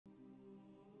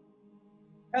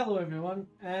Hello everyone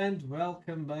and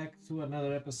welcome back to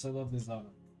another episode of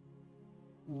Dishonored.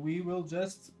 We will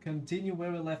just continue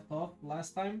where we left off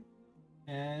last time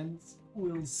and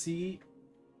we'll see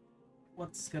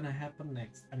what's gonna happen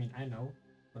next. I mean, I know,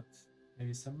 but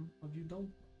maybe some of you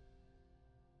don't.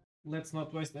 Let's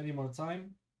not waste any more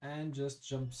time and just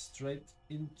jump straight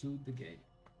into the game.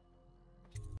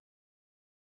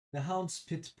 The Hound's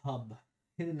Pit Pub.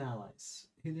 Hidden allies.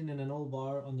 Hidden in an old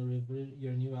bar on the river,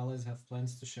 your new allies have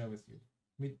plans to share with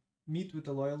you. Meet with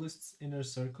the Loyalists' inner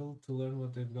circle to learn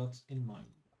what they've got in mind.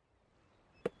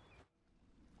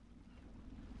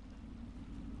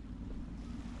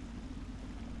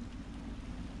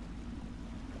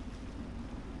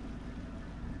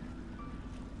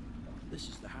 This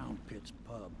is the Hound Pit's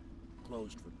pub,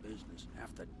 closed for business.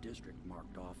 Half the district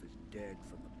marked off as dead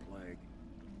from the plague.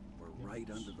 We're right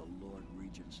under the Lord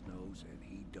Regent's nose, and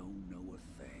he don't know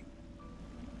a thing.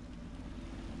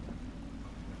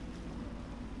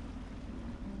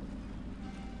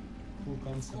 Cool Of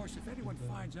concept. course, if anyone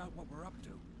finds out what we're up to,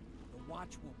 the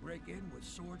Watch will break in with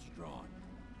swords drawn.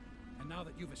 And now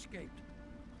that you've escaped,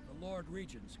 the Lord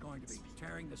Regent's going to be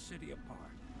tearing the city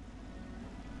apart.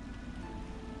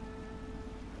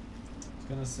 It's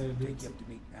gonna say Take this. you up to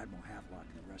meet Admiral Havelock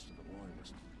and the rest of the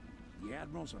Loyalists. The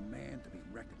Admiral's a man to be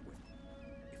reckoned with.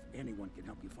 If anyone can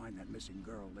help you find that missing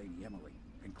girl, Lady Emily,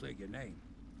 and clear your name,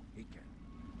 he can.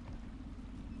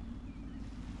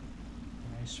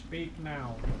 I speak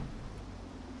now.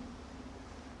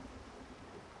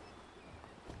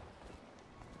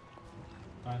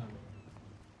 Finally.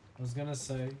 I was gonna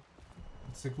say,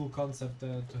 it's a cool concept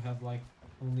to have like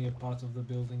only a part of the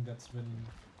building that's been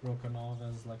broken off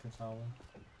as like a tower.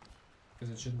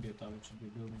 Because it shouldn't be a tower, it should be a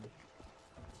building.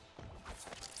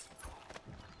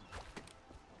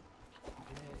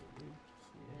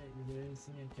 Yeah, is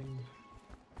there anything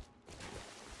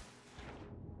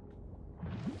I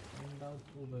can find out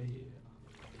over here?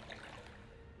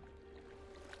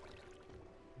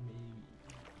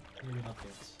 Maybe not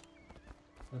yet.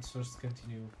 Let's first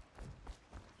continue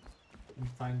and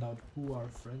find out who our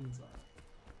friends are.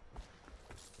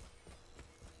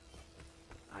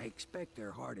 I expect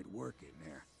they're hard at work in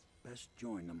there. Best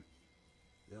join them.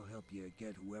 They'll help you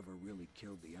get whoever really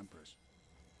killed the Empress.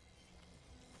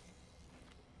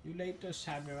 You later,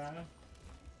 Samurai.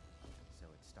 So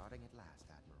it's starting at last,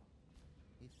 Admiral.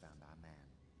 We've found our man.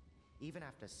 Even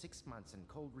after 6 months in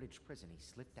Coldridge Prison, he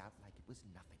slipped out like it was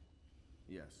nothing.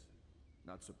 Yes,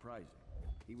 not surprising.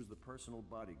 He was the personal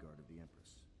bodyguard of the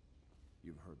Empress.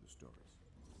 You've heard the stories.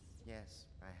 Yes,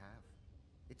 I have.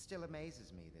 It still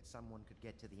amazes me that someone could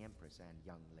get to the Empress and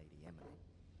young Lady Emily.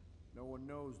 No one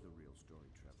knows the real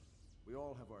story, Trevor. We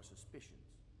all have our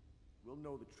suspicions. We'll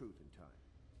know the truth in time.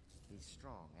 He's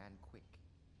strong and quick.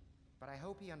 But I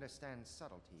hope he understands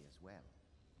subtlety as well.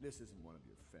 This isn't one of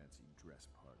your fancy dress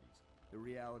parties. The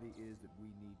reality is that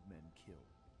we need men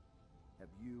killed.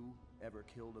 Have you ever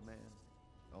killed a man?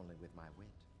 Only with my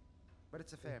wit. But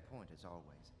it's a fair point, as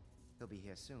always. He'll be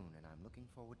here soon, and I'm looking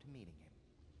forward to meeting him.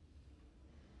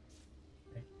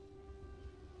 Okay.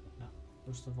 Now,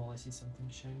 first of all, I see something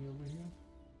shiny over here.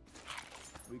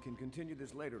 We can continue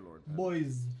this later, Lord Pembroke.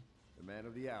 Boys! The man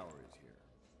of the hour is here.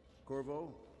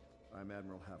 Corvo, I'm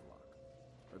Admiral Havelock.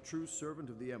 A true servant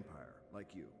of the Empire,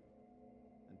 like you.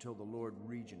 Until the Lord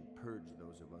Regent purged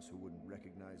those of us who wouldn't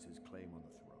recognize his claim on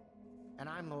the throne. And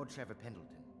I'm Lord Trevor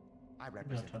Pendleton. I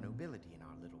represent the nobility in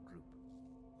our little group.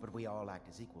 But we all act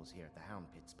as equals here at the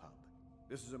Hound Pit's pub.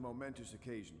 This is a momentous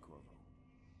occasion, Corvo.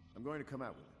 I'm going to come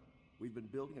out with it. We've been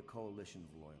building a coalition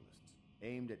of loyalists,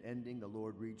 aimed at ending the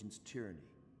Lord Regent's tyranny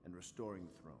and restoring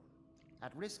the throne.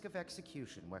 At risk of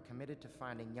execution, we're committed to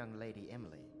finding young Lady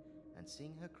Emily and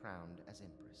seeing her crowned as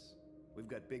Empress. We've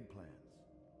got big plans,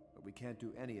 but we can't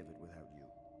do any of it without you.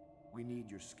 We need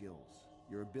your skills,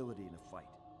 your ability in a fight,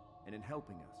 and in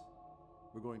helping us,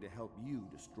 we're going to help you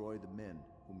destroy the men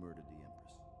who murdered the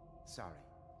Empress. Sorry,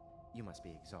 you must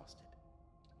be exhausted.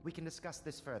 We can discuss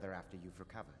this further after you've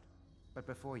recovered. But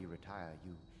before you retire,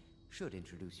 you should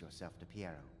introduce yourself to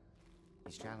Piero.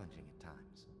 He's challenging at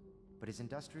times, but his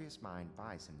industrious mind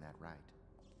buys him that right.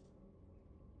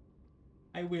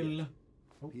 I will.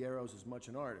 Oh. Piero's as much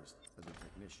an artist as a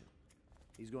technician.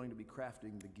 He's going to be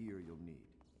crafting the gear you'll need.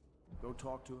 Go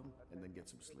talk to him, and then get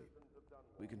some sleep.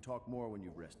 We can talk more when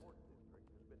you've rested.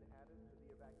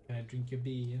 Can I drink your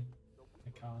beer?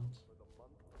 I can't.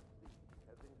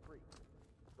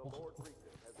 Oh.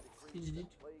 Is it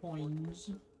points?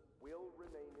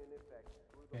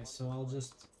 Okay, so I'll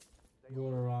just go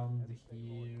around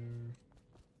here.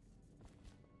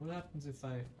 What happens if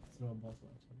I throw a bottle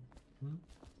at him?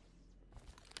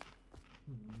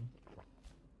 Hmm?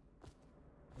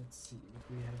 Let's see what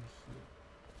we have here.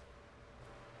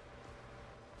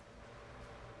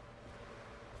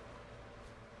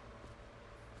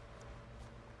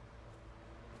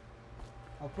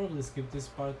 I'll probably skip this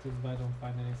part if I don't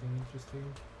find anything interesting.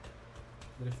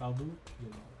 But if I do, you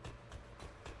know.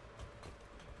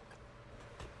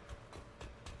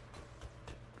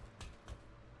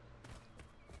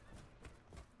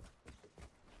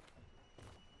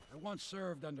 I once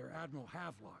served under Admiral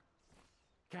Havelock.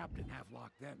 Captain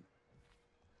Havelock then.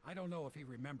 I don't know if he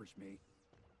remembers me,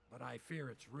 but I fear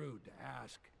it's rude to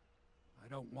ask. I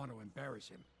don't want to embarrass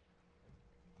him.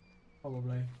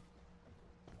 Probably.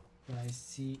 But I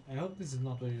see. I hope this is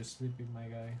not where you're sleeping, my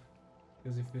guy.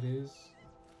 Because if it is...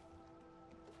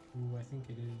 Ooh, I think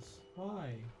it is.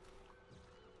 Why?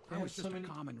 They I have was just so a many...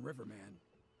 common riverman,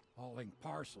 hauling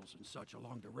parcels and such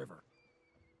along the river.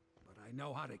 But I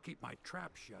know how to keep my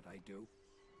trap shut, I do.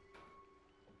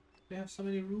 They have so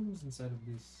many rooms inside of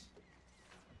this.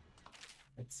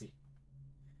 Let's see.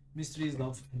 Mysteries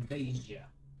of Pandasia.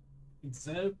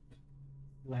 Except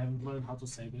I haven't learned how to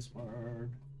say this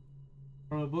word.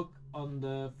 From a book on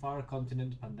the far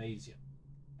continent Pandasia.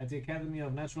 At the Academy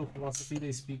of Natural Philosophy,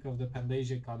 they speak of the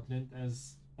Pandasia continent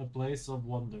as a place of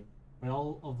wonder, where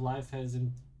all of life has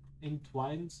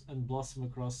entwined and blossomed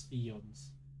across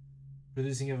eons,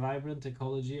 producing a vibrant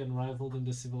ecology unrivaled in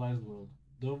the civilized world.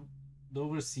 The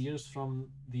overseers from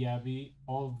the Abbey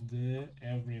of the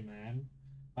Everyman,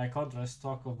 by contrast,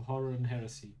 talk of horror and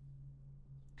heresy,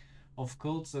 of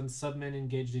cults and submen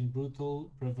engaged in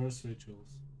brutal, perverse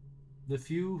rituals. The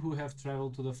few who have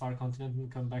traveled to the far continent and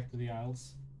come back to the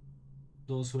Isles,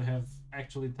 those who have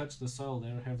actually touched the soil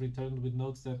there, have returned with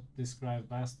notes that describe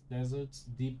vast deserts,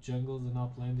 deep jungles, and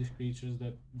outlandish creatures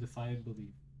that defy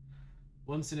belief.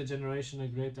 Once in a generation, a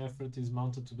great effort is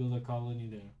mounted to build a colony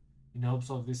there, in hopes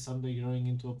of this someday growing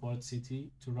into a port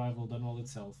city to rival Dunwall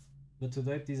itself. But to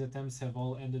date, these attempts have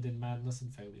all ended in madness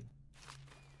and failure.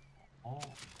 Oh.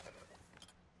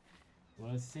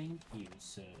 Well, thank you,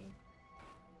 sir.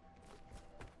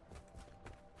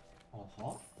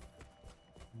 Uh-huh.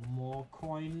 More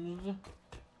coins.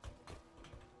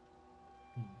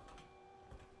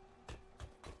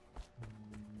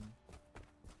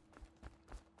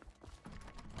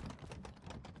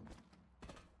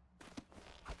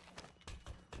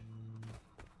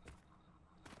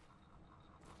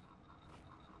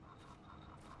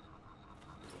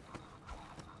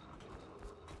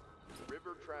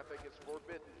 River traffic is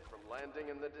forbidden from landing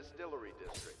in the distillery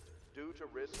district due to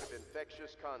risk of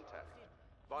infectious contact.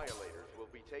 Violators will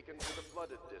be taken to the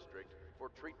flooded district for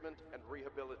treatment and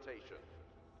rehabilitation.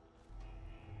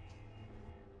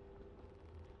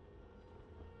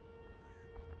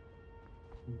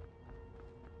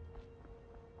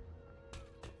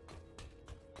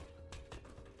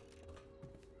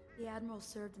 The Admiral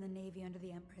served in the Navy under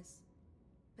the Empress,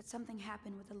 but something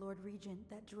happened with the Lord Regent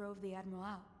that drove the Admiral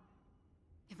out.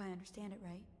 If I understand it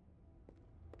right.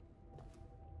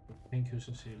 Thank you,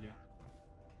 Cecilia.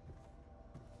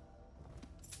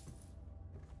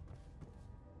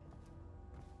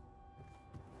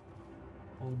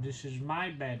 Oh, this is my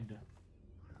bed.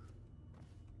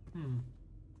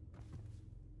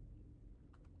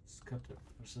 Scutter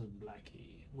versus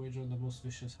Blackie. Wage on the most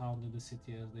vicious hound in the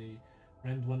city as they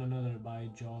rend one another by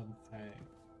jaw and fang.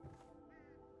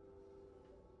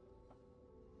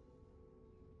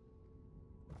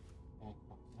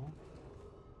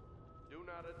 Do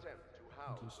not attempt to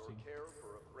house or care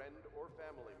for a friend or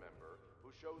family member who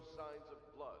shows signs of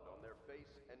blood on their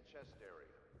face and chest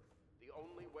area. The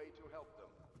only way to help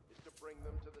them is to bring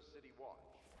them to the City Watch.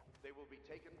 They will be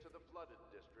taken to the flooded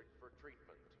district for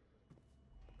treatment.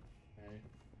 Okay.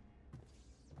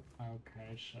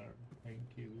 Okay, sir.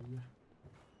 Thank you.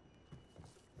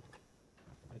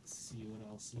 Let's see what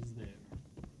else is there.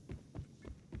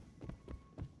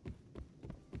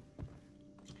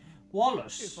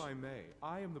 Wallace! If I may,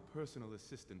 I am the personal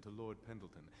assistant to Lord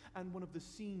Pendleton, and one of the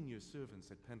senior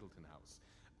servants at Pendleton House,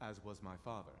 as was my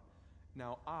father.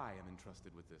 Now I am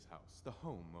entrusted with this house, the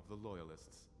home of the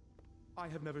Loyalists. I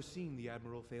have never seen the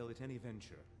Admiral fail at any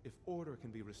venture. If order can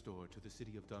be restored to the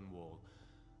city of Dunwall,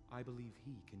 I believe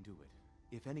he can do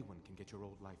it. If anyone can get your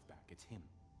old life back, it's him.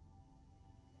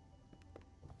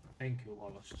 Thank you,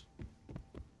 Wallace.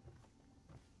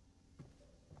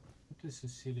 What is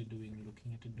Cecilia doing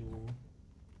looking at the door?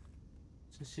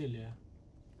 Cecilia,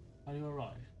 are you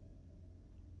alright?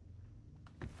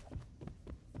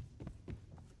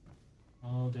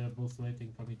 Oh, they're both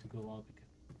waiting for me to go out again.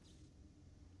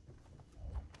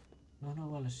 No,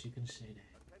 Wallace, you can stay there.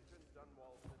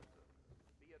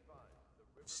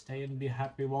 Stay and be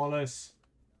happy, Wallace.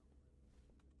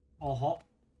 Uh-huh.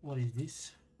 What is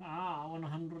this? Ah,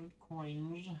 100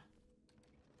 coins.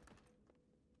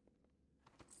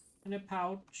 In a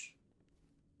pouch.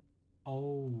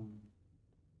 Oh.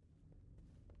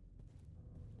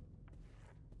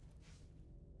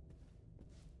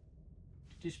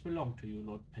 Did this belong to you,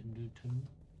 Lord Pendleton?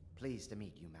 Pleased to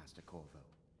meet you, Master Corvo.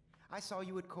 I saw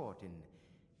you at court in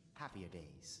happier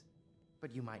days,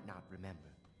 but you might not remember.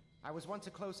 I was once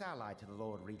a close ally to the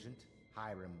Lord Regent,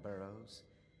 Hiram Burroughs,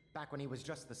 back when he was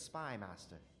just the spy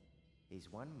master.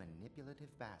 He's one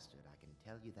manipulative bastard, I can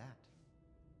tell you that.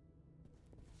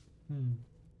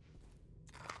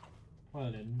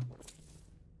 Well then,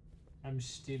 I'm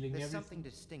stealing There's everything. something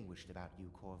distinguished about you,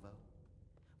 Corvo.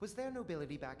 Was there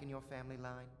nobility back in your family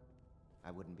line?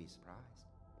 I wouldn't be surprised.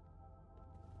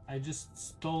 I just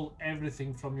stole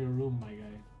everything from your room, my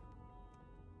guy.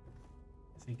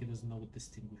 I think he doesn't know what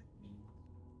distinguished means.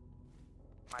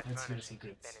 My Let's hear furnishings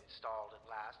have secrets. been installed at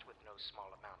last with no small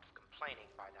amount of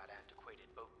complaining by that antiquated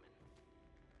boatman.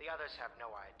 The others have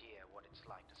no idea what it's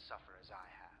like to suffer as I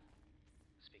have.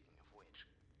 Speaking of which...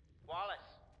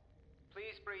 Wallace!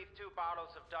 Please breathe 2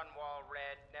 bottles of Dunwall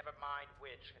Red, never mind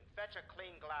which, and fetch a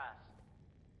clean glass.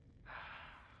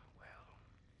 Well,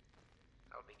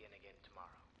 I'll begin again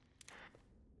tomorrow.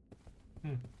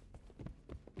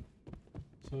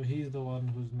 So he's the one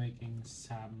who's making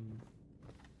Sam.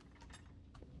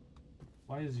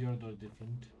 Why is your door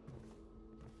different?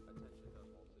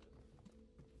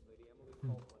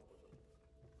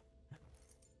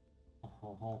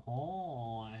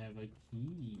 Oh, I have a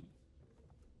key.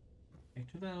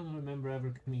 Actually, I don't remember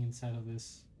ever coming inside of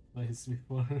this place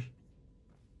before.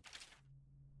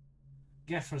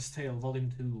 Gaffer's Tale,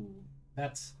 Volume 2.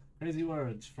 That's crazy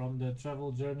words from the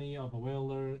travel journey of a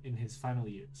whaler in his final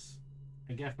years.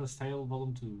 A Gaffer's Tale,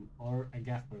 Volume 2, or A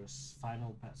Gaffer's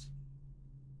Final Passage.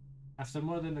 After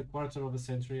more than a quarter of a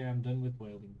century, I am done with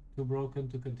whaling, too broken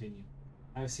to continue.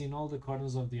 I have seen all the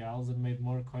corners of the Isles and made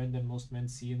more coin than most men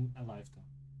see in a lifetime.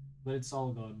 But it's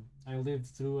all gone. I lived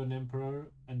through an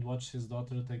emperor and watched his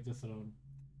daughter take the throne.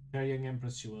 Fair young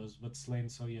empress she was, but slain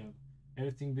so young.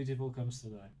 Everything beautiful comes to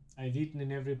die. I've eaten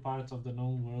in every part of the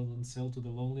known world and sailed to the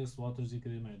loneliest waters you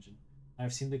could imagine.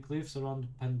 I've seen the cliffs around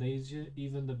Pandasia,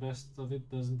 even the best of it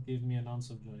doesn't give me an ounce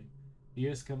of joy. The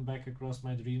years come back across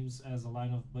my dreams as a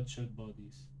line of butchered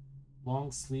bodies.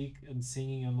 Long, sleek, and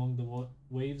singing among the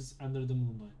waves under the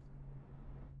moonlight.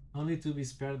 Only to be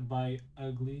speared by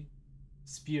ugly,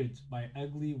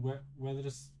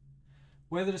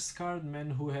 weather-scarred men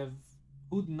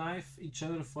who'd knife each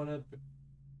other for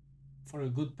a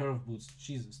good pair of boots.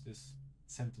 Jesus, this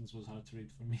sentence was hard to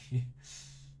read for me.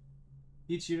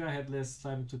 Each year I had less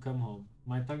time to come home.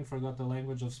 My tongue forgot the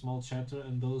language of small chatter,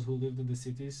 and those who lived in the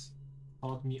cities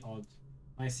thought me odd.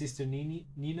 My sister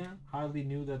Nina hardly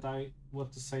knew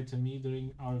what to say to me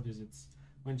during our visits.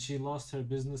 When she lost her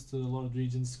business to the Lord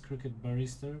Regent's crooked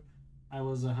barrister, I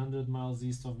was 100 miles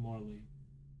east of Morley,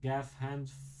 gaff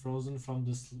hand frozen from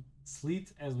the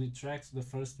sleet as we tracked the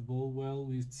first bull whale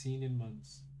we'd seen in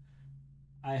months.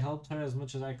 I helped her as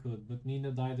much as I could, but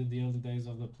Nina died in the early days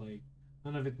of the plague.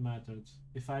 None of it mattered.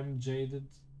 If I'm jaded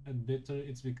and bitter,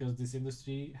 it's because this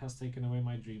industry has taken away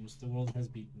my dreams. The world has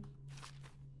beaten me.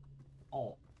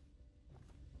 Oh.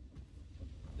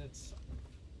 It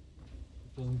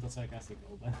wasn't a sarcastic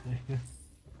all that thing.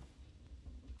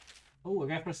 Oh, A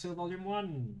Gaffer's Tale Volume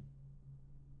 1!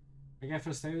 A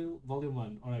Gaffer's Tale Volume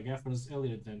 1, or A Gaffer's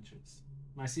Early Adventures.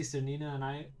 My sister Nina and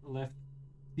I left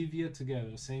Tivia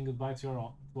together, saying goodbye to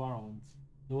our aunt,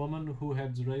 the woman who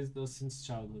had raised us since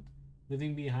childhood,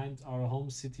 leaving behind our home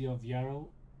city of Yarrow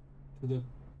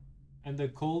and the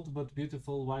cold but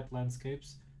beautiful white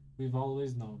landscapes we've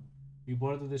always known. We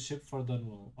boarded the ship for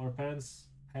Dunwall. Our parents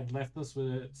had left us with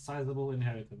a sizable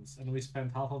inheritance, and we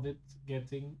spent half of it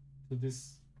getting to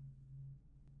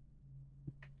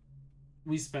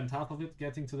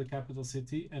the capital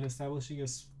city and establishing a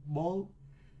small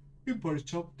import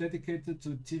shop dedicated to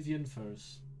Tivian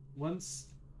furs. Once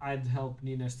I'd helped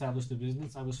Nina establish the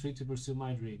business, I was free to pursue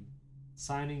my dream.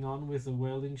 Signing on with a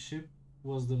whaling ship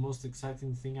was the most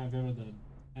exciting thing I've ever done,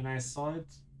 and I saw it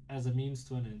as a means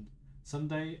to an end.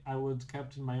 Someday I would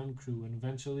captain my own crew and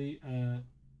eventually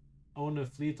own a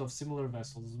fleet of similar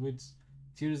vessels. With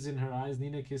tears in her eyes,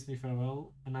 Nina kissed me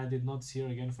farewell, and I did not see her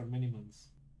again for many months.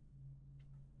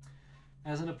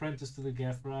 As an apprentice to the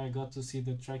gaffer, I got to see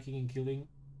the tracking and killing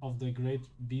of the great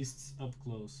beasts up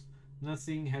close.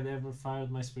 Nothing had ever fired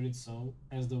my spirit so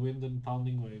as the wind and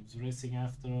pounding waves, racing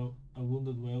after a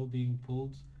wounded whale being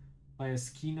pulled by a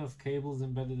skein of cables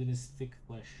embedded in his thick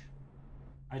flesh.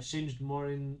 I changed more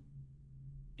in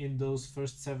those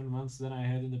first 7 months than I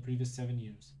had in the previous 7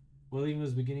 years. Whaling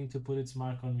was beginning to put its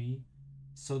mark on me,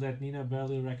 so that Nina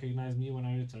barely recognized me when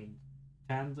I returned.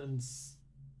 Tanned and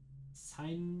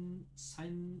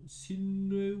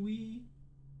sinewy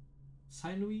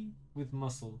with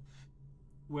muscle.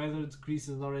 Weathered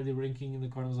creases already wrinkling in the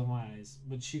corners of my eyes,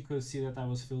 but she could see that I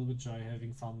was filled with joy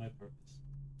having found my purpose.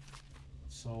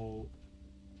 So,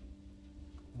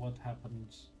 what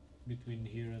happened between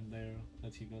here and there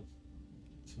that he got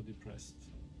so depressed?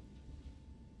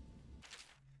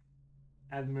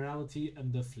 Admiralty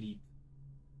and the fleet.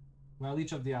 While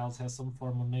each of the Isles has some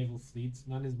form of naval fleet,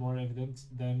 none is more evident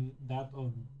than that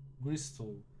of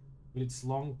Bristol, with its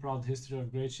long, proud history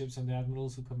of great ships and the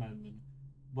admirals who command them.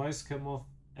 Boys come of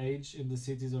age in the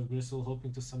cities of Bristol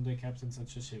hoping to someday captain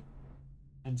such a ship.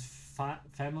 And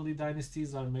family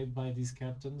dynasties are made by these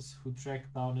captains, who track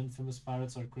down infamous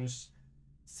pirates or crush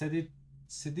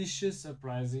seditious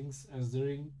uprisings, as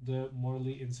during the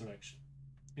Morley insurrection.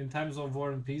 In times of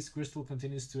war and peace, Bristol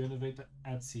continues to innovate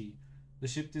at sea. The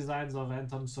ship designs of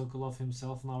Anton Sokolov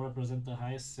himself now represent the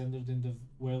highest standard in the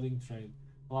whaling trade,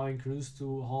 allowing crews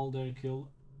to haul their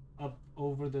kill up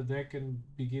over the deck and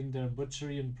begin their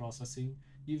butchery and processing,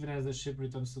 even as the ship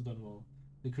returns to Dunwall.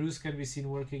 The crews can be seen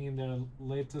working in their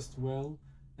latest whale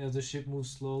as the ship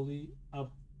moves slowly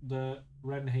up the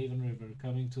Wrenhaven River,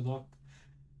 coming to dock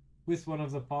with one of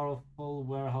the powerful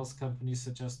warehouse companies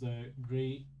such as the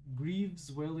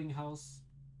Greaves Whaling House.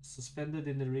 Suspended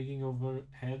in the rigging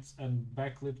overhead and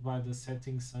backlit by the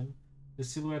setting sun, the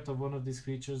silhouette of one of these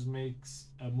creatures makes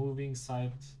a moving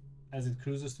sight as it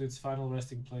cruises to its final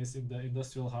resting place in the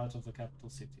industrial heart of the capital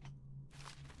city.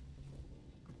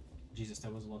 Jesus,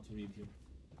 that was a lot to read here.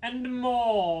 And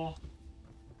more!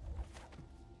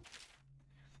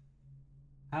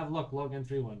 Havelock Log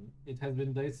Entry 1. It has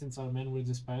been days since our men were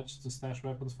dispatched to stash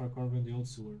weapons for Corvo in the old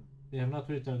sewer. They have not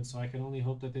returned, so I can only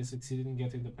hope that they succeeded in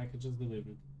getting the packages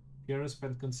delivered. Piero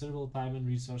spent considerable time and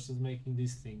resources making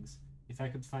these things. If I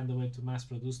could find a way to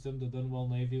mass-produce them, the Dunwall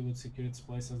Navy would secure its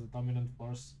place as the dominant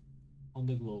force on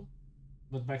the globe.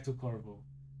 But back to Corvo.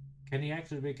 Can he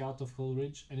actually break out of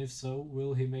Coleridge? And if so,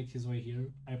 will he make his way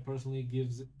here? I personally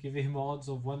give him odds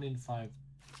of 1 in 5.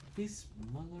 This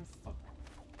motherfucker.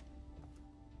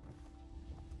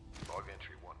 Log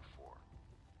entry 1-4.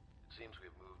 It seems we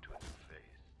have moved to a new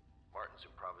phase. Martin's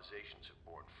improvisations have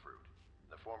borne fruit.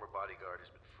 The former bodyguard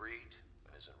has been freed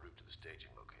and is en route to the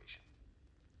staging location.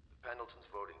 With Pendleton's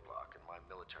voting bloc and my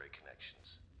military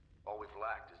connections, all we've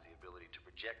lacked is the ability to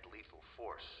project lethal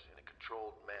force in a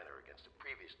controlled manner against a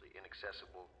previously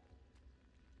inaccessible...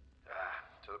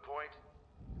 to the point,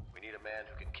 we need a man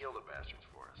who can kill the bastards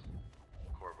for us.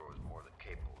 Corvo is more than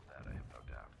capable of that, I have no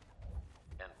doubt.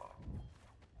 N-ball.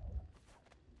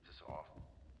 Is this off?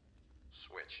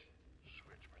 Switch.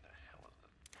 Switch, where the hell is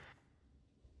it?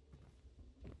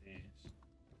 Yes.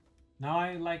 Now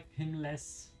I like him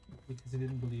less because he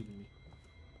didn't believe in me.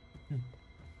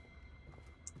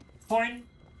 Fine.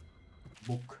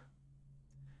 Book.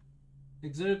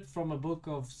 Excerpt from a book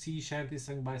of sea shanties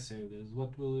sung by sailors.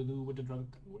 What will you do with the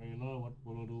drunken whaler? What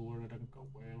will you do with the drunken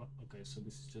whaler? Okay, so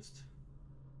this is just...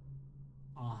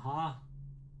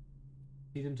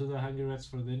 Feed him to the hungry rats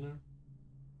for dinner.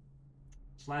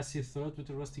 Slice his throat with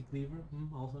a rusty cleaver.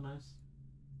 Also nice.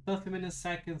 Stuff him in a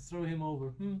sack and throw him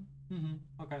over.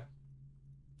 Okay.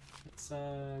 It's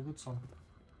a good song.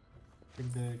 I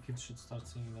think the kids should start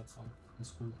singing that song in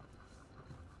school.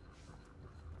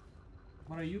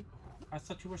 What are you? I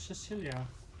thought you were Cecilia.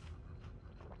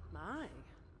 My,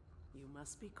 you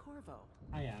must be Corvo.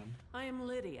 I am. I am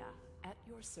Lydia, at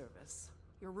your service.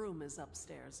 Your room is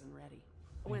upstairs and ready.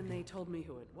 When they told me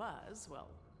who it was, well,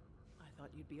 I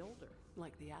thought you'd be older,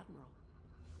 like the Admiral.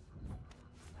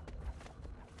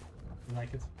 You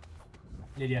like it?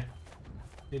 Lydia.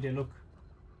 Lydia, look.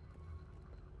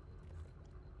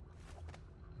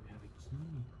 We have a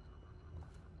key.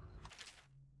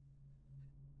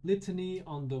 Litany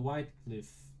on the White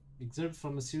Cliff. Excerpt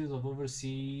from a series of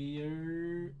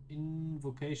Overseer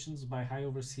invocations by High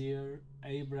Overseer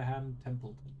Abraham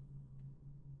Templeton.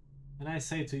 And I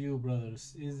say to you,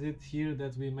 brothers, is it here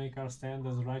that we make our stand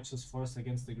as a righteous force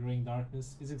against the growing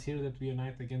darkness? Is it here that we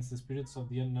unite against the spirits of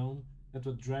the unknown that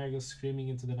would drag us screaming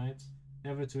into the night,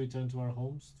 never to return to our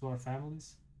homes, to our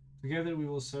families? Together we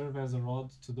will serve as a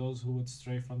rod to those who would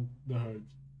stray from the herd,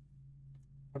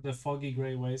 or the foggy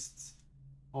grey wastes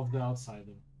of the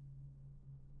outsider.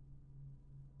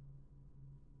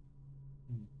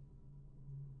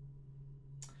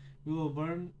 We will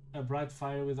burn a bright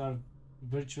fire with our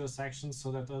virtuous actions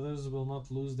so that others will not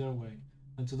lose their way.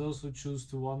 And to those who choose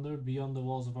to wander beyond the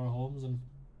walls of our homes and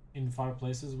in far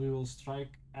places, we will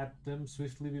strike at them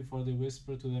swiftly before they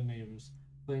whisper to their neighbors,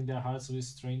 filling their hearts with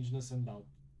strangeness and doubt.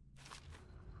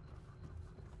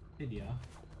 Lydia,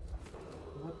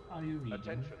 what are you reading?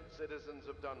 Attention, citizens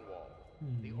of Dunwall.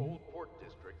 The Old Port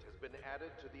District has been added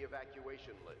to the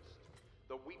evacuation list.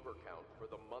 The Weeper count for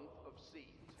the month of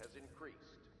siege has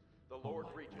increased. The Lord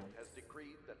Regent has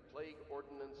decreed that plague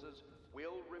ordinances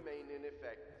will remain in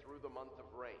effect through the month of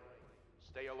rain.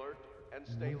 Stay alert and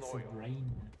stay loyal. Rain.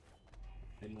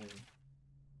 Stay loyal.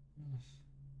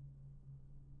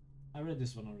 I read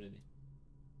this one already.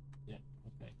 Yeah,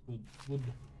 okay, good.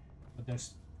 But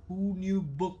there's 2 new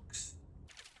books.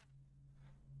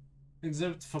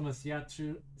 Excerpt from a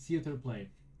theater play.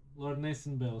 Lord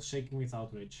Nathan Bell, shaking with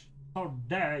outrage. How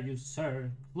dare you,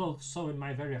 sir, clothe so in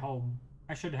my very home?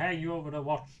 I should hang you over the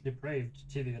watch, depraved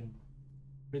Tivian.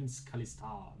 Prince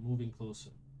Calistar, moving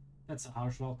closer. That's a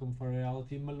harsh welcome for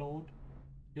reality, my lord.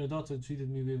 Your daughter treated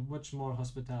me with much more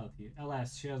hospitality.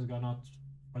 Alas, she has gone out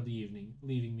for the evening,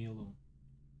 leaving me alone.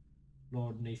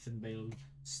 Lord Nathan Bale,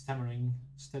 stammering,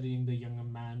 studying the younger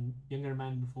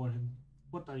man before him.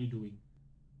 What are you doing?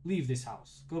 Leave this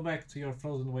house. Go back to your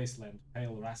frozen wasteland,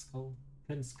 pale rascal.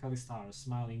 Prince Calistar,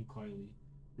 smiling coyly,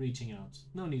 reaching out.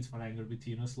 No need for anger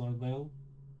between us, Lord Bale.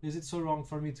 Is it so wrong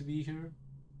for me to be here?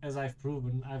 As I've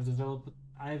proven,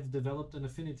 I've developed an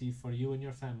affinity for you and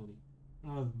your family.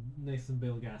 Oh, Nathan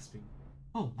Bale gasping.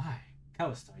 Oh my,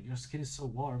 Calistar, your skin is so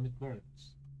warm it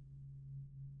burns.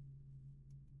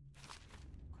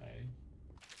 Okay.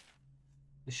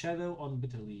 The Shadow on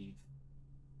Bitterleaf.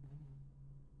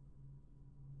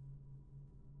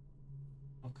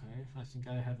 Okay, I think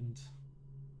I haven't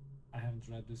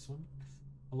read this one.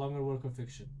 A longer work of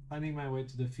fiction. Finding my way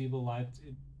to the feeble light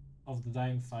of the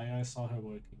dying fire, I saw her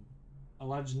working. A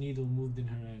large needle moved in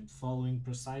her hand, following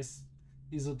precise,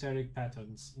 esoteric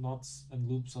patterns, knots and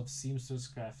loops of seamstress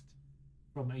craft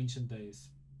from ancient days.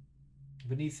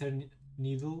 Beneath her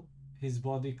needle, his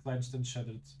body clenched and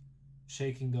shuddered,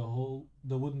 shaking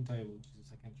the wooden table.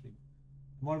 Jesus, I can't read.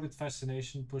 Morbid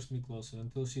fascination pushed me closer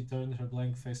until she turned her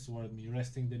blank face toward me,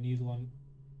 resting the needle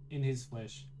in his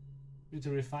flesh. With a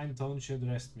refined tone, she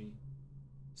addressed me.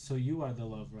 So you are the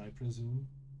lover, I presume.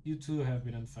 You too have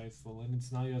been unfaithful, and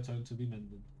it's now your turn to be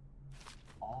mended.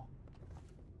 Oh.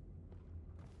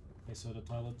 Okay, so the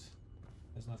toilet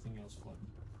has nothing else for me.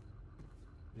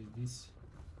 What is this?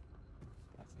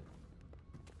 Nothing.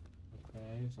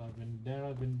 Okay, so I've been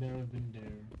there.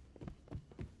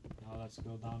 Now let's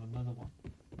go down another one.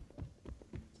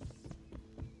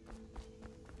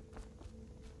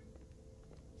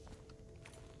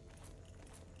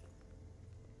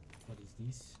 What is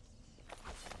this?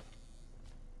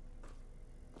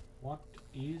 What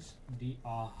is the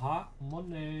aha?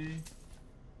 Money.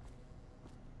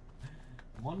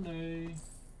 Money.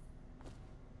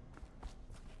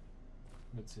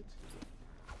 That's it.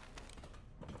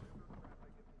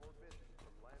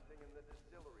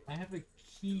 I have a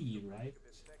key, right?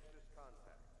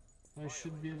 I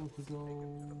should be able to go.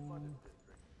 I'm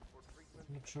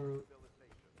not sure.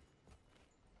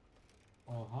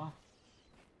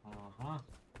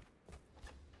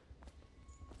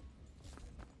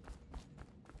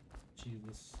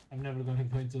 Jesus, I'm never gonna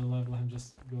go into the level. I'm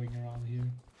just going around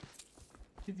here.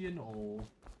 Give you an O.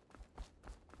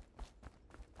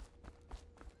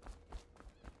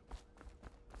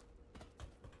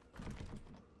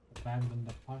 Abandoned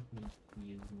apartment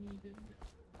key is needed.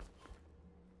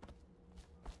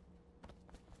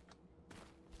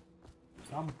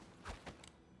 Jump.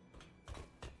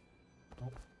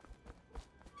 Nope.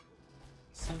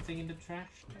 Something in the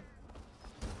trash now.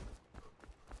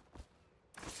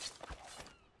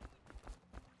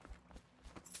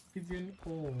 Give you an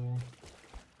O.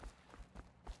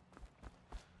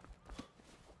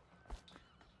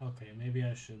 Okay, maybe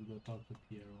I should go talk to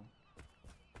Piero.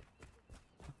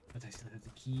 But I still have the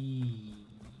key.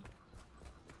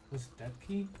 Was it that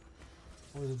key?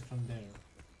 Or was it from there?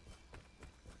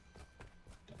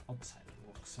 The outsider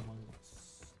walks among us.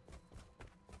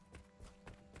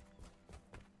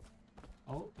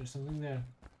 Oh, there's something there.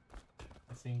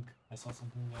 I think I saw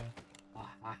something there.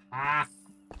 Ah ha ha!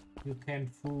 You can't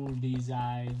fool these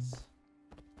eyes.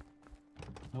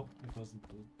 Nope, it wasn't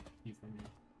the key from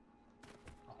here.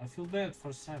 Oh, I feel bad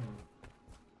for Sam.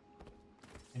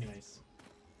 Anyways.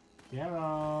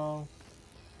 Piero!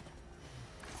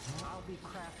 I'll be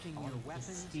crafting your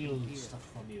weapons steal and gear. Stuff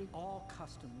from you. All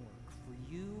custom work. For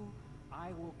you,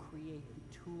 I will create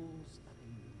the tools of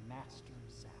a master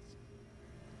assassin.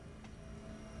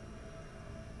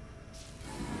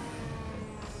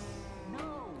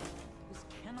 No! This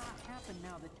cannot happen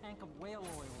now. The tank of whale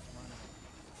oil is running.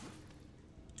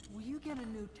 Will you get a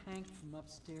new tank from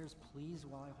upstairs, please,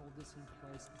 while I hold this in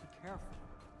place? Be careful.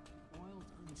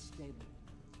 Oil's unstable.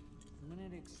 When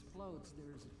it explodes,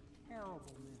 there's a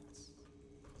terrible mess.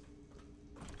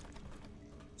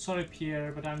 Sorry,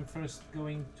 Pierre, but I'm first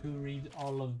going to read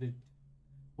all of it.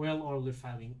 Well, or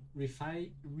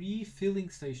refilling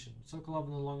station. Sokolov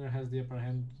no longer has the upper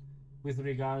hand with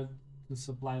regard to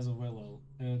supplies of whale oil.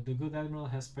 The good admiral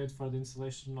has paid for the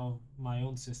installation of my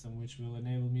own system, which will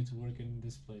enable me to work in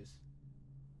this place.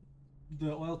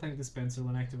 The oil tank dispenser,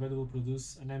 when activated, will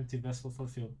produce an empty vessel for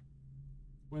fill.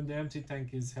 When the empty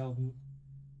tank is held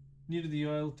near the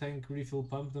oil tank refill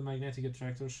pump, the magnetic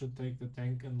attractor should take the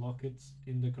tank and lock it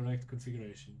in the correct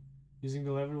configuration. Using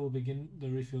the lever will begin the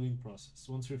refilling process.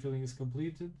 Once refilling is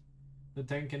completed, the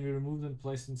tank can be removed and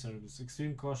placed in service.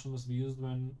 Extreme caution must be used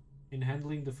when in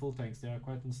handling the full tanks. They are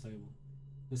quite unstable.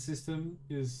 The system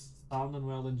is sound and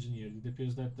well engineered. It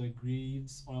appears that the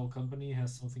Greaves Oil Company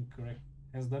has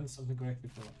done something correctly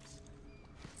for us.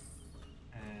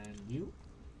 And you?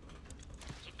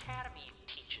 The Academy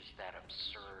teaches that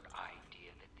absurd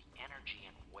idea that the energy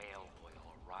in whale oil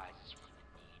arises from the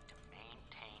need to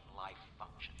maintain life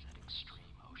functions at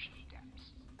extreme ocean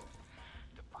depths.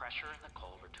 The pressure and the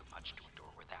cold are too much to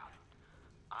endure without it.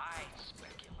 I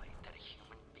speculate that a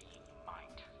human being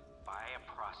might, by a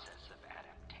process of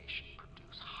adaptation,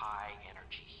 produce high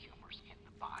energy humors in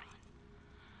the body.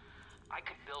 I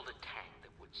could build a tank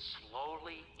that would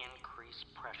slowly increase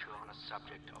pressure on a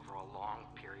subject over a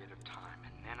long period of time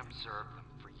and then observe them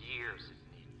for years if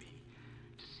need be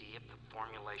to see if the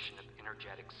formulation of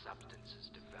energetic substances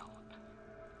develop.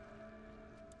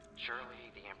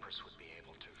 Surely the Empress would be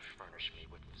able to furnish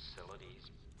me with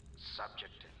facilities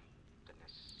subject to the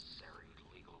necessary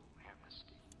legal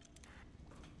amnesty.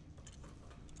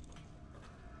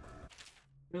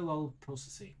 Parallel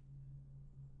processing.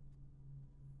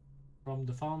 From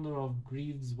the founder of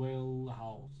Greaves Whale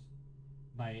House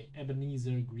by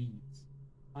Ebenezer Greaves.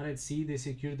 On at sea, they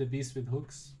secured the beast with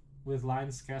hooks, with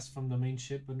lines cast from the main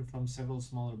ship and from several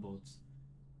smaller boats.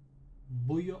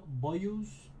 Boys.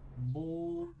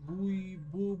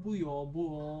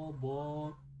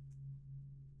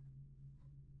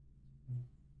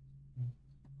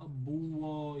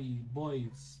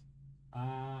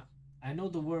 I know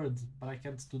the word, but I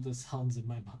can't do the sounds in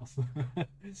my mouth.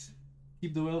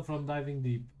 Keep the whale from diving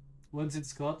deep. Once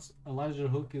it's caught, a larger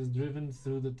hook is driven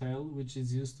through the tail, which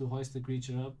is used to hoist the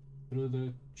creature up through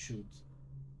the chute.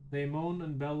 They moan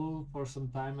and bellow for some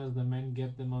time as the men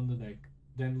get them on the deck,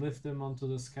 then lift them onto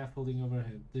the scaffolding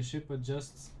overhead. The ship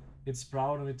adjusts its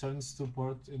prow and returns to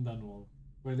port in Dunwall,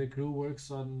 where the crew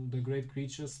works on the great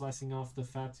creature, slicing off the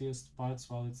fattiest parts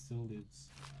while it still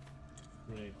lives.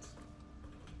 Great.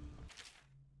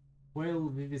 Whale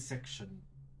vivisection.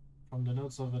 From the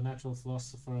notes of a natural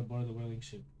philosopher aboard a whaling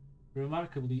ship.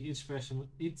 Remarkably, each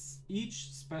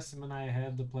specimen I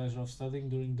had the pleasure of studying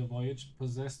during the voyage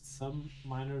possessed some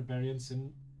minor variance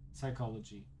in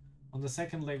psychology. On the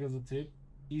second leg of the trip,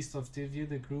 east of Tivia,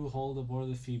 the crew hauled aboard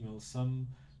a female, some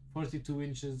 42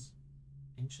 inches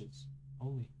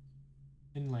only,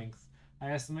 in length.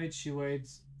 I estimate she weighed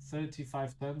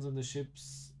 35 tons, and the ship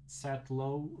sat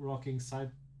low, rocking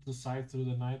side to side through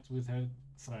the night with her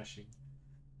thrashing.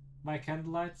 By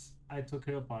candlelight, I took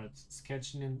her apart,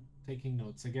 sketching and taking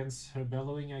notes. Against her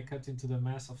bellowing, I cut into the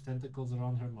mass of tentacles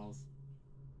around her mouth.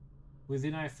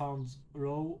 Within, I found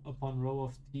row upon row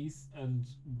of teeth and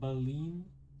baleen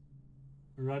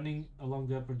running along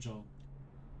the upper jaw.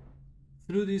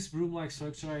 Through this broom-like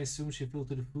structure, I assumed she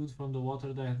filtered food from the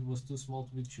water that was too small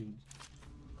to be chewed.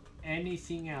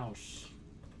 Anything else?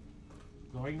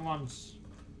 Going once.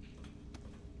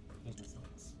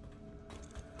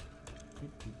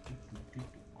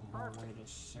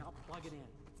 I'll plug it in.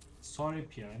 Sorry,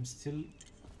 Pierre, I'm still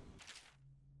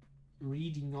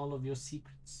reading all of your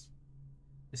secrets.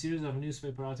 A series of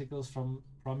newspaper articles from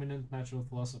prominent natural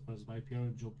philosophers by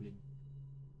Pierre Joplin.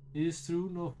 It is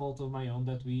through no fault of my own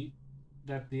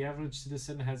that the average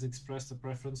citizen has expressed a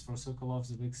preference for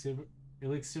Sokolov's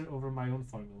elixir over my own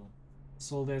formula,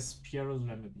 sold as Piero's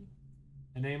remedy.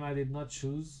 A name I did not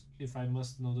choose, if you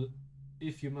must know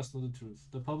the truth.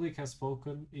 The public has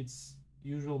spoken its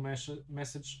usual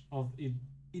message of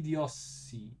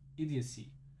idiocy,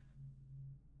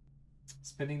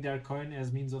 spending their coin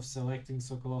as means of selecting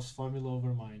Sokolov's formula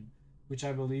over mine, which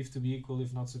I believe to be equal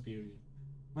if not superior.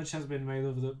 Much has been made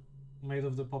of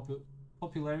the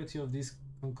popularity of these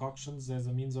concoctions as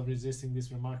a means of resisting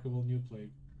this remarkable new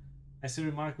plague. I say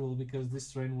remarkable because this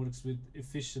strain works with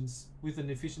an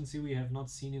efficiency we have not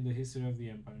seen in the history of the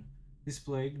Empire. This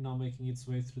plague, now making its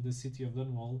way through the city of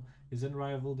Dunwall, is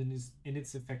unrivaled in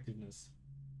its effectiveness.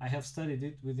 I have studied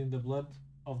it within the blood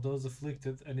of those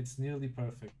afflicted, and it's nearly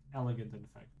perfect, elegant in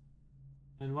fact.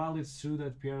 And while it's true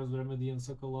that Pierre's remedy and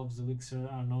Sokolov's elixir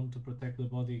are known to protect the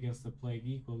body against the plague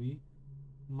equally,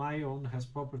 my own has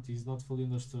properties not fully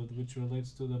understood which relate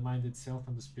to the mind itself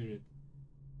and the spirit.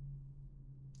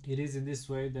 It is in this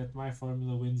way that my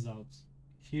formula wins out.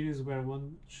 Here is where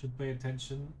one should pay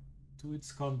attention to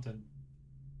its content,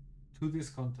 to this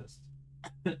contest.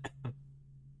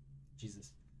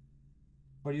 Jesus.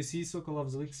 For you see,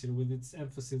 Sokolov's elixir, with its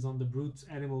emphasis on the brute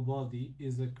animal body,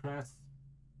 is a crass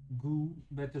goo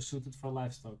better suited for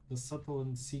livestock. The subtle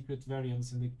and secret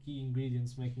variance in the key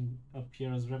ingredients making up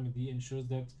Pierre's remedy ensures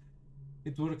that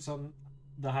it works on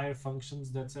the higher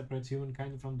functions that separate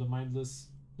humankind from the mindless,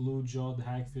 blue-jawed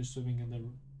hagfish swimming in the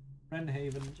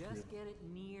Wrenhaven. Just get it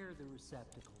near the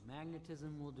receptacle.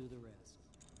 Magnetism will do the rest.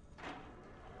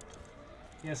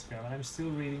 Yes, Pierre, I'm still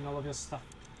reading all of your stuff.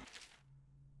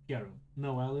 Piero,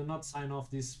 no, I will not sign off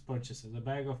these purchases. A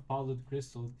bag of powdered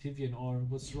crystal, Tivian ore.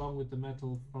 What's wrong with the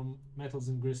metals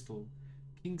in crystal?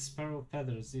 King Sparrow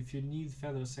feathers. If you need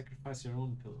feathers, sacrifice your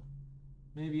own pillow.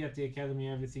 Maybe at the academy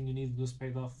everything you need was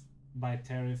paid off by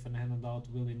tariff and handed out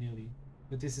willy-nilly.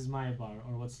 But this is my bar,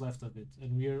 or what's left of it,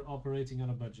 and we're operating on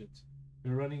a budget.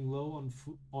 We're running low on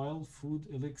oil, food,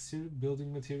 elixir,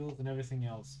 building materials, and everything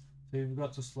else, so you've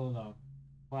got to slow down.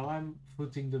 While I'm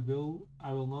footing the bill,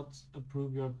 I will not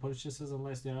approve your purchases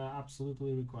unless they are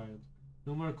absolutely required.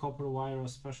 No more copper wire or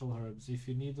special herbs. If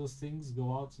you need those things,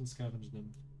 go out and scavenge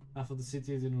them. Half of the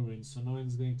city is in ruins, so no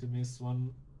one's going to miss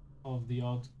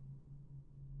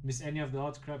any of the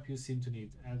odd crap you seem to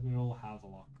need. Admiral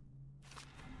Havelock.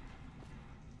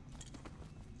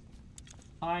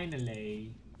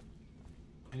 Finally.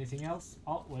 Anything else?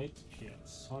 Oh, wait. Yeah,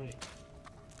 sorry.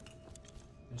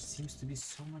 There seems to be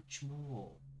so much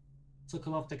more.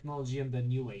 Sokolov Technology and the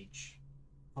New Age.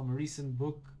 From a recent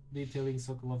book detailing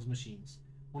Sokolov's machines.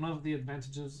 One of the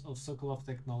advantages of Sokolov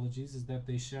Technologies is that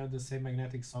they share the same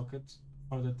magnetic socket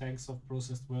for the tanks of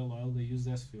processed whale oil they use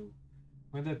as fuel.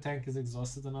 When the tank is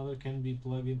exhausted, another can be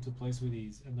plugged into place with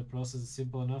ease, and the process is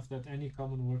simple enough that any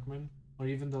common workman or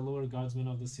even the lower guardsmen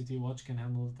of the city watch can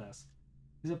handle the task.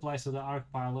 This applies to the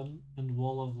arc pylon and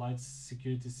wall of lights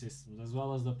security systems, as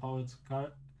well as the powered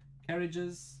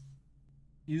carriages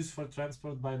used for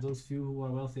transport by those few who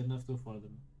are wealthy enough to afford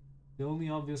them. The only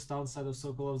obvious downside of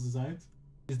Sokolov's design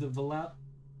is the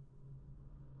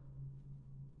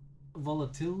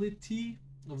volatility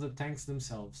of the tanks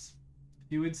themselves.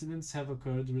 Few incidents have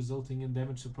occurred resulting in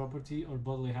damage to property or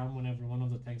bodily harm whenever one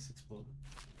of the tanks exploded.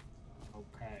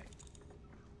 Okay.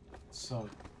 So,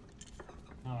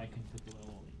 now I can put the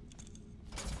oil in.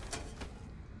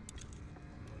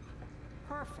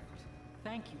 Perfect.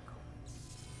 Thank you, Cole.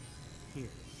 Here,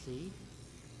 see?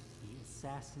 The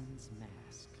assassin's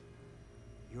mask.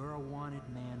 You're a wanted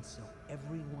man, so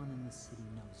everyone in the city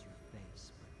knows your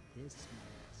face, but this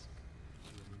mask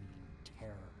will mean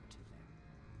terror to them.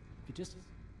 If you just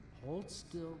hold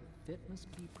still, the fit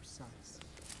must be precise.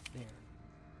 There.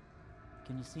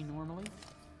 Can you see normally?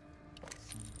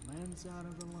 Some lens out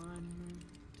of alignment.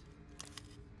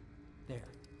 There.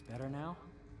 Better now?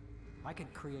 I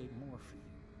could create more for you.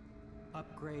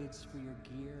 Upgrades for your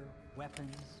gear,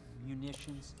 weapons,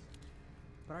 munitions.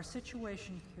 But our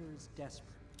situation here is desperate.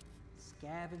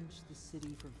 Scavenge the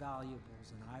city for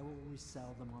valuables and I will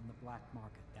resell them on the black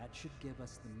market. That should give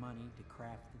us the money to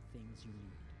craft the things you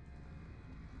need.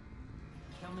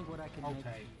 Tell me what I can make for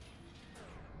you.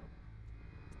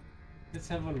 Let's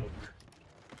have a look.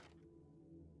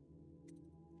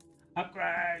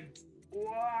 Upgrade!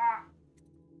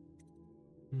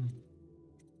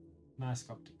 Mask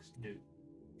optics, no.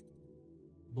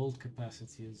 Bolt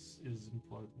capacity is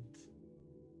important.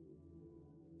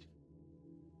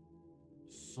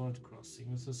 Sword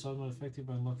crossing. Is the sword more effective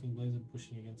by unlocking blades and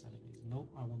pushing against enemies? No,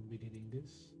 I won't be needing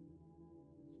this.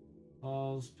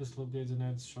 Pistol upgrades and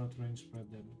adds short range spread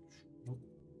damage. Nope.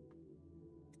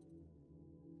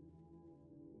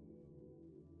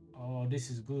 Oh, this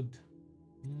is good.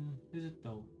 Is it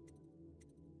though?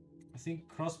 I think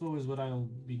crossbow is what I'll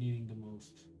be needing the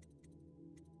most.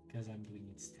 Because I'm doing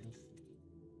it stealthy.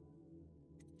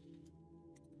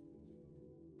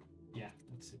 Yeah,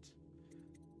 that's it.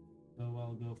 So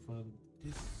I'll go for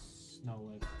this. No,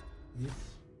 like this.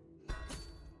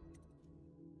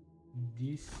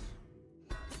 This.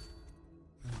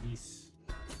 And this.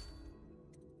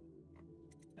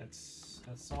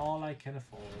 That's all I can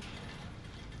afford.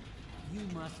 You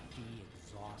must be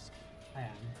exhausted. I am.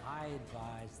 I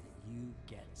advise that you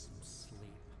get some sleep.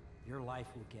 Your life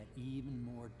will get even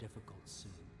more difficult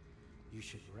soon. You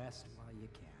should rest while you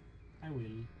can. I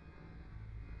will.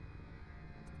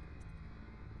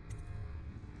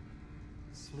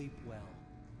 Sleep well.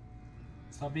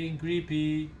 Stop being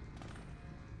creepy.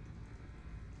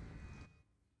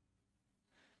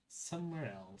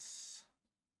 somewhere else.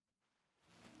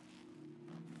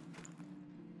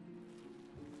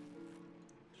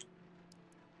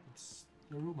 It's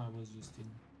the room I was just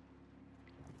in.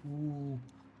 Ooh,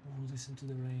 oh, listen to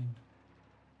the rain.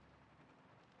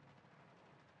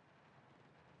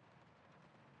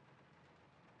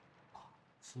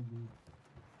 So good.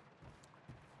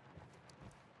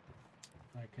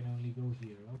 I can only go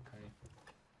here, okay.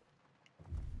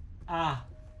 Ah!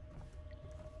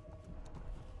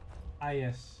 Ah,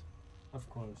 yes, of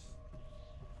course.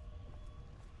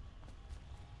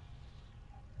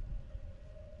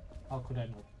 How could I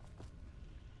not?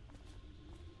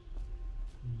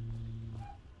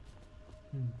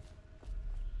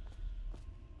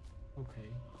 Okay.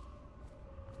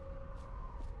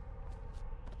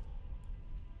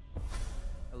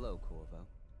 Hello, Corvo.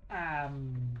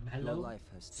 Hello, Your life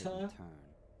has taken sir? a turn,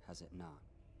 has it not?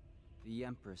 The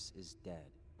Empress is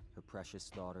dead. Her precious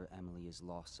daughter Emily is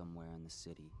lost somewhere in the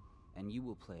city, and you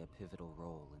will play a pivotal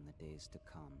role in the days to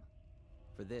come.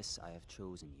 For this, I have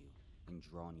chosen you and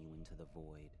drawn you into the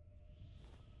void.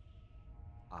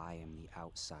 I am the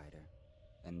outsider,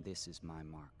 and this is my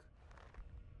mark.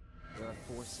 There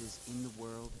are forces in the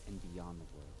world and beyond the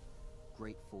world,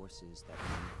 great forces that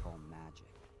men call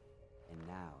magic. And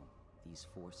now, these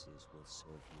forces will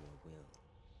serve your will.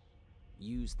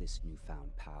 Use this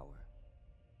newfound power,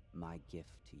 my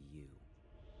gift to you.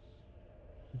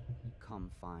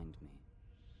 Come find me.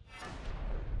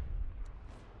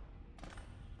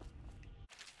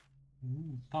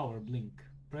 Power blink.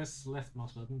 Press left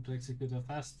mouse button to execute a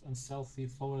fast and stealthy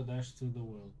forward dash through the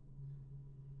world.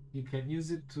 You can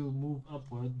use it to move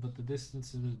upward, but the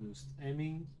distance is reduced.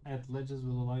 Aiming at ledges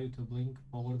will allow you to blink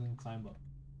forward and climb up.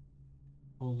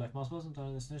 Hold left mouse button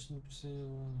to destination. Okay.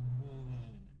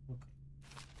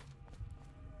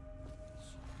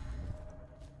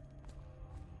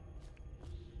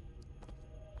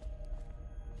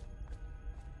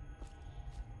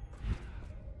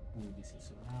 Ooh, this is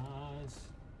so nice.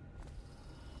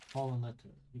 Fallen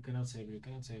letter. You cannot save it, you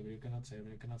cannot save it, you cannot save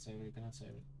it, you cannot save it, you cannot save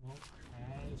it.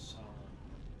 Okay, so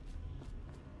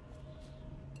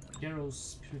Garrow's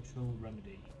spiritual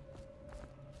remedy.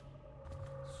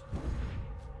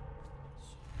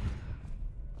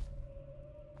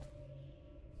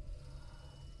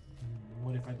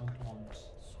 What if I don't want?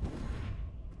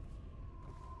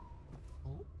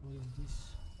 Oh, what is this?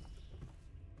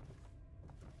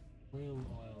 Whale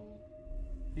oil,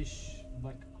 fish,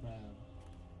 black crab,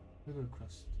 river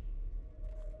crust.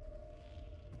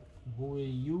 Who are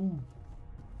you,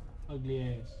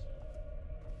 ugly ass?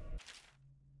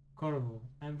 Corvo,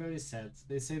 I'm very sad.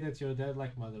 They say that you're dead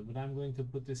like mother, but I'm going to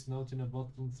put this note in a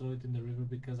bottle and throw it in the river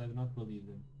because I do not believe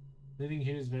them. Living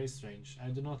here is very strange. I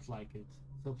do not like it.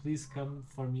 So please come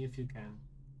for me if you can.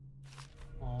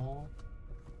 Oh,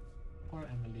 poor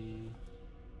Emily.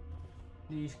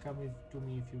 Please come to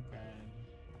me if you can.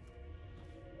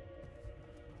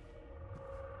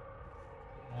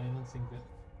 I don't think that...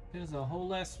 There's a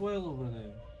whole ass whale over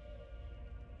there.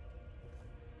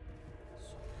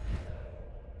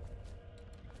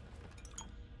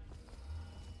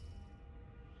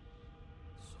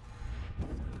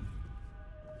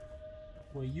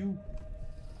 Well, you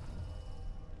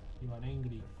are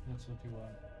angry. That's what you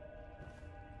are.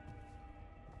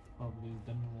 Probably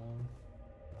Dunwall.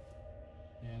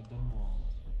 Yeah, Dunwall.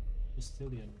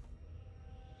 Castilian.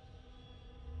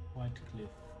 White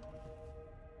Cliff.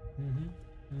 And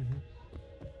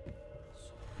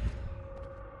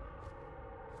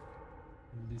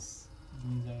these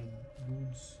are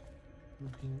dudes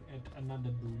looking at another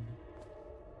dude.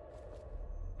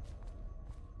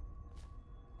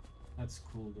 That's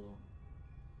cool though.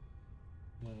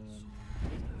 The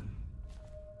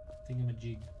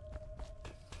thingamajig.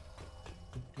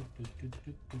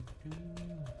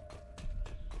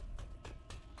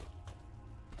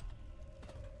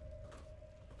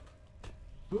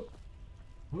 Oh.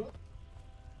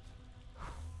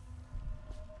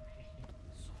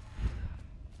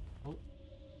 In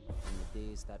the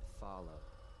days that follow,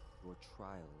 your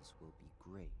trials will be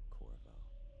great, Corvo.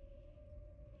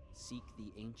 Seek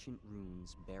the ancient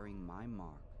runes bearing my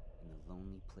mark in the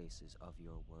lonely places of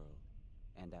your world,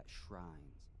 and at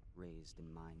shrines raised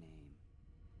in my name.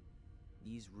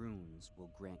 These runes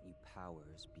will grant you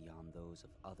powers beyond those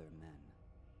of other men.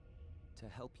 To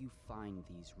help you find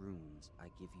these runes, I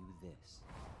give you this,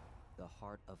 the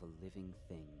heart of a living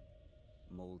thing,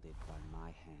 molded by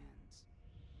my hands.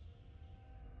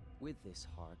 With this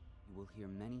heart, you will hear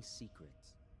many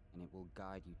secrets, and it will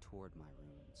guide you toward my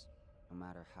runes, no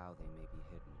matter how they may be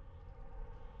hidden.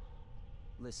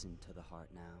 Listen to the heart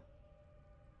now,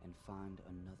 and find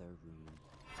another rune.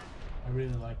 I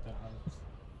really like the heart.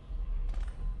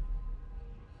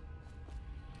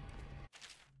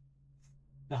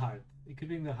 The heart.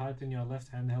 Equipping the heart in your left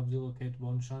hand helps you locate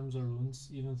bone charms or runes,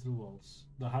 even through walls.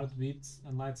 The heart beats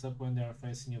and lights up when they are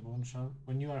facing a bone charm.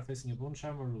 When you are facing a bone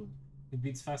charm or rune, it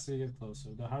beats faster you get closer.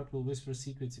 The heart will whisper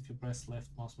secrets if you press left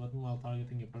mouse button while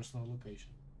targeting a personal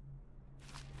location.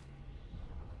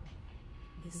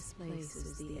 This place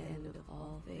is the end of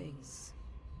all things,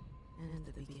 and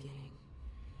the beginning.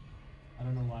 I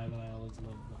don't know why, but I always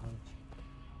loved the heart.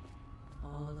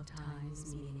 All of time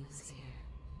is meaningless here.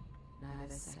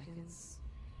 Neither seconds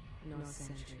nor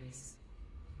centuries.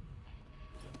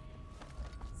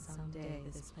 Someday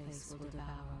this place will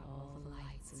devour all the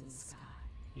lights in the sky.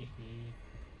 You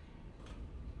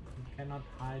cannot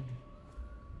hide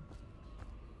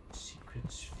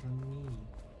secrets from me.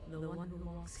 The one who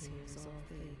walks here is all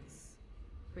things.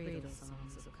 Cradle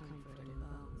songs of comfort in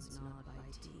bones gnawed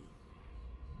by teeth.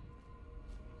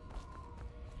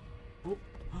 Oh,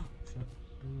 shut.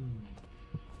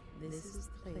 This is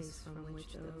the place from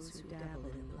which those who dabble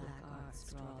in black arts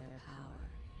draw their power.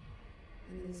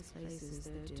 And this place is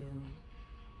their doom.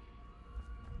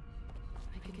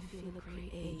 I can feel the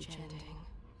great age ending.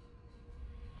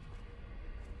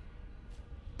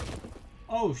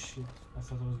 Oh shit! I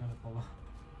thought I was gonna fall off.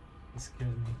 It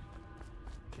scared me.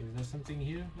 Okay, is there something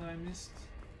here that I missed?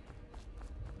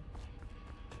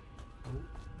 Oh,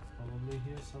 probably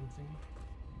here something.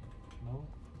 No?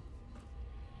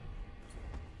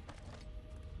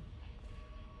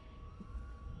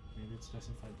 Maybe it's best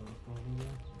if I don't go over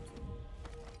there.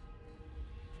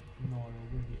 Nor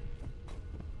over here.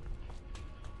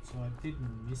 So I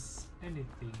didn't miss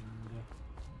anything.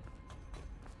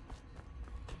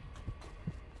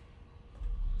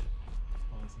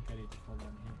 Oh, I think I need to fall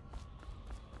down here.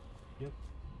 Yep.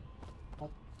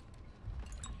 Hop.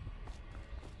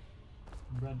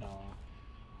 Brother.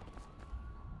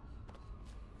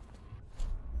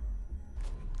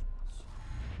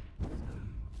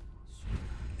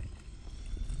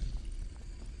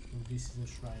 So this is a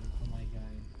shrine for my guy.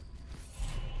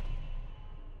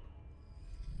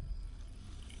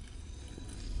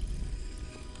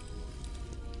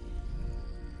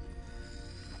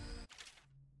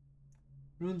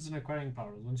 Runes and acquiring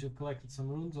powers. Once you've collected some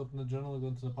runes, open the journal and go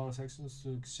into the power sections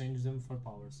to exchange them for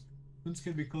powers. Runes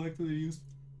can be collected and used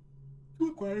to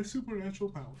acquire supernatural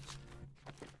powers.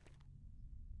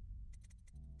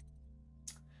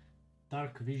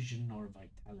 Dark vision or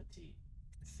vitality.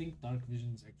 I think dark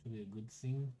vision is actually a good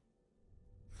thing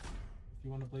if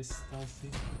you want to play stealthy.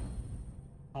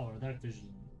 Power, dark vision.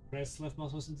 Press left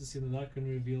mouse button to see in the dark and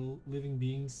reveal living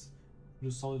beings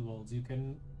through solid walls. You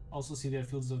can also see their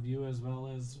fields of view as well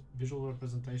as visual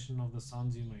representation of the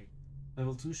sounds you make.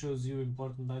 Level 2 shows you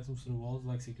important items through walls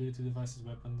like security devices,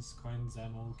 weapons, coins,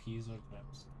 ammo, keys, or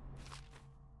traps.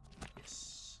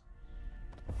 Yes.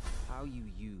 How you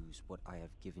use what I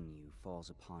have given you falls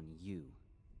upon you,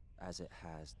 as it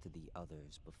has to the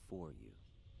others before you.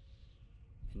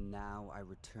 And now I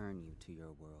return you to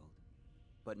your world,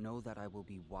 but know that I will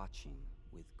be watching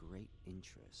with great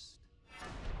interest.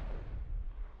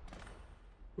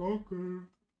 Okay.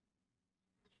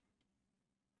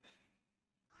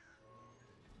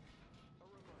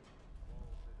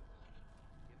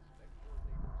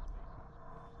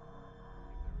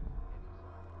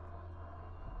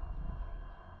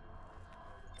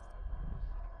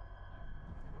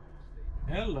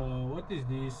 Hello, what is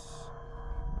this?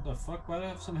 The fuck? Why do I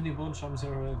have so many bone charms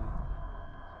here already?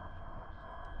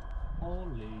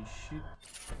 Holy shit.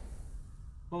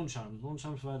 Bone charms. Bone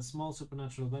charms provide small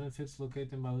supernatural benefits.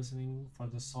 Locate them by listening for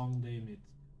the song they emit.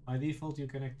 By default, you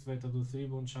can activate up to 3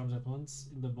 bone charms at once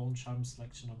in the bone charm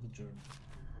selection of the journal.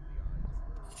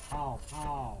 Ow,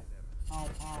 ow, ow,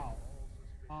 ow,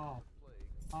 ow,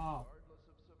 ow.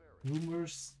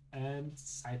 Rumors and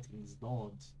sightings.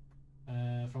 Lord.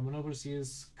 From an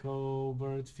overseer's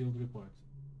covert field report.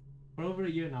 For over a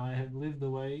year now, I have lived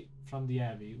away from the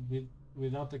Abbey,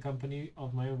 without the company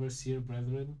of my overseer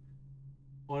brethren,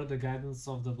 or the guidance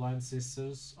of the blind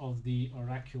sisters of the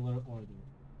oracular order.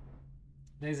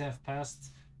 Days have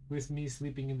passed with me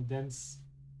sleeping in the dens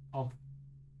of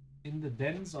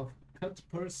cut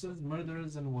purses,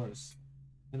 murderers, and worse.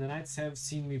 And the nights have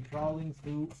seen me prowling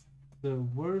through the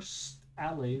worst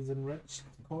alleys and wretched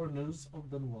corners of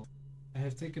Dunwall. I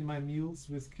have taken my meals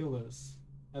with killers.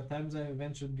 At times I have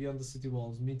ventured beyond the city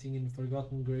walls, meeting in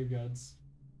forgotten graveyards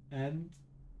and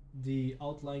the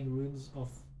outlying ruins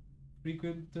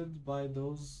frequented by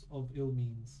those of ill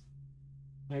means.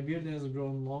 My beard has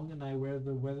grown long and I wear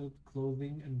the weathered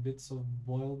clothing and bits of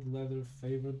boiled leather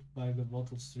favored by the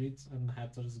bottle streets and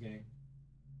hatters gang.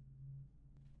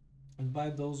 and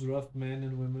by those rough men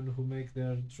and women who make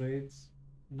their trades,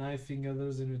 knifing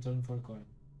others in return for coin.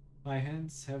 My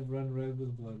hands have run red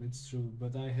with blood, it's true,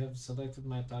 but I have selected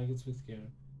my targets with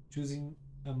care, choosing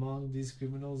among these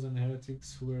criminals and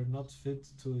heretics who were not fit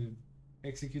to live,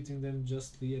 executing them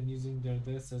justly and using their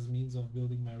deaths as means of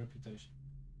building my reputation.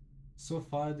 So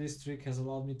far, this trick has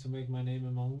allowed me to make my name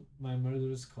among my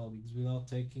murderous colleagues without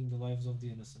taking the lives of the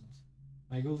innocent.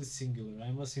 My goal is singular.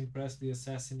 I must impress the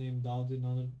assassin named Dowd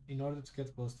in order to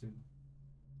get close to him.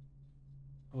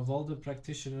 Of all the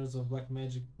practitioners of black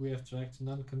magic we have tracked,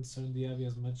 none concern the Abbey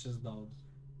as much as Dowd.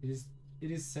 It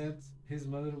is said his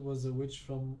mother was a witch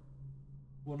from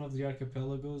one of the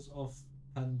archipelagos of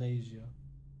Pandasia,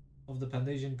 of the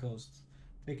Pandasian coast,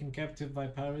 taken captive by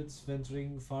pirates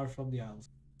venturing far from the isles.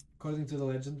 According to the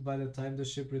legend, by the time the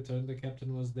ship returned, the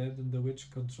captain was dead and the witch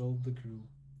controlled the crew,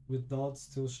 with Dowd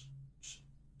still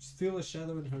a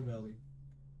shadow in her belly.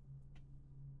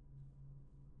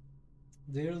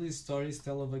 The earliest stories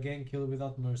tell of a gang kill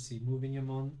without mercy, moving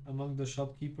among the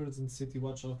shopkeepers and city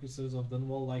watch officers of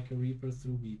Dunwall like a reaper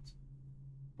through wheat.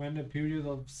 Then a period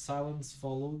of silence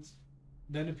followed.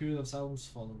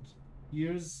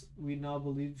 Years, we now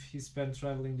believe, he spent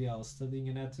traveling the Isles, studying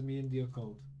anatomy and the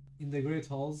occult, in the great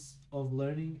halls of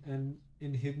learning and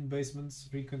in hidden basements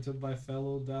frequented by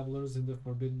fellow dabblers in the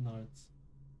forbidden arts.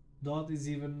 Dowd is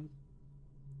even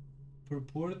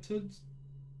purported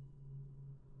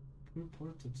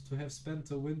to have spent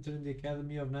a winter in the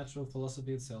Academy of Natural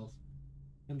Philosophy itself,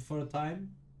 and for a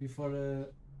time, before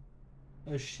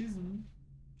a schism,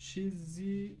 I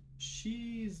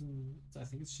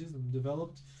think it's schism,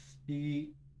 developed,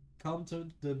 he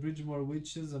counted the Bridgemore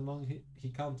witches among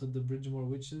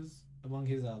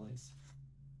his allies.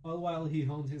 All while he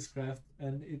honed his craft,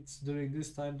 and it's during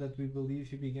this time that we believe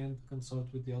he began to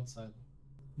consort with the outsider.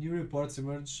 New reports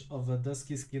emerge of a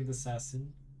dusky-skinned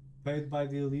assassin, paid by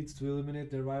the elite to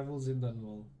eliminate their rivals in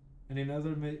Dunwall, and in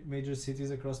other major cities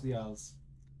across the Isles.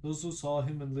 Those who saw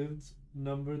him and lived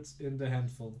numbered in the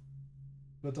handful,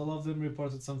 but all of them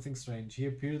reported something strange. He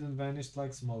appeared and vanished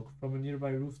like smoke. From a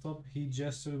nearby rooftop, he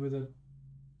gestured,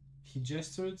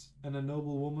 and a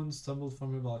noble woman stumbled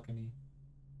from her balcony,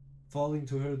 falling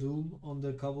to her doom on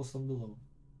the cobblestone below.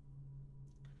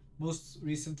 Most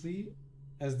recently,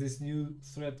 as this new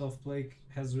threat of plague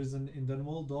has risen in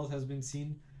Dunwall, Dowd has been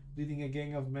seen leading a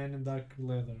gang of men in dark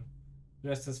leather,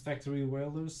 dressed as factory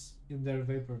whalers in their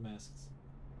vapor masks.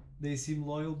 They seem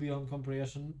loyal beyond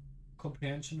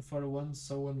comprehension for one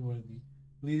so unworthy,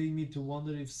 leading me to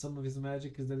wonder if some of his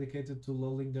magic is dedicated to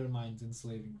lulling their minds,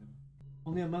 enslaving them.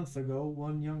 Only a month ago,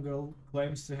 one young girl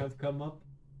claims to have come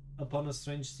upon a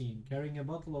strange scene. Carrying a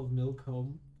bottle of milk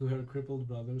home to her crippled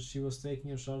brother, she was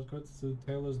taking a shortcut through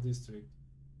Taylor's district.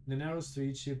 In a narrow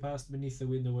street, she passed beneath a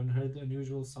window and heard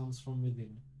unusual sounds from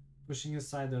within. Pushing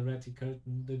aside a ratty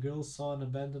curtain, the girl saw an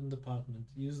abandoned apartment,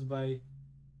 used by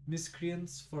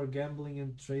miscreants for gambling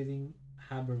and trading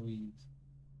haberweed.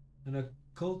 An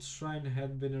occult shrine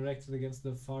had been erected against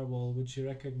the far wall, which she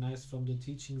recognized from the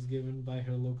teachings given by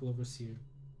her local overseer.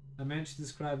 A man she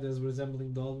described as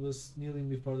resembling Dowd was kneeling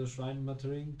before the shrine,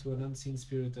 muttering to an unseen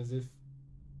spirit as if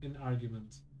in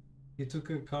argument. He took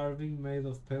a carving made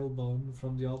of pale bone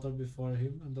from the altar before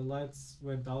him, and the lights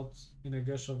went out in a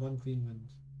gush of unclean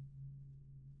wind.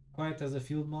 Quiet as a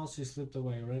field mouse, she slipped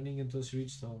away, running until she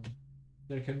reached home.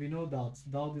 There can be no doubt.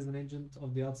 Dowd is an agent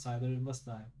of the outsider and must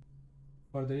die,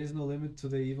 for there is no limit to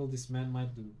the evil this man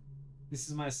might do. This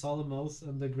is my solemn oath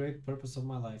and the great purpose of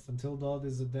my life. Until Dowd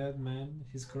is a dead man,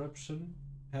 his corruption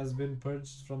has been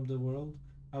purged from the world.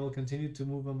 I will continue to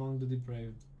move among the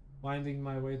depraved, winding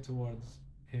my way towards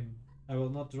him. I will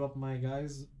not drop my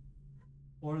guise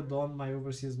or don my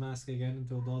overseer's mask again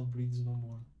until Dowd breathes no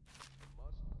more.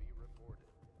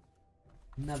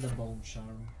 Another bone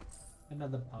charm,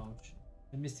 another pouch,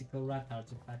 a mystical rat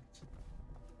artifact.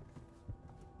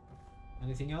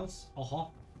 Anything else?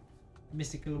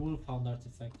 Mystical wolfhound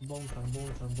artifact, bone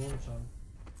charm,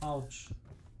 pouch.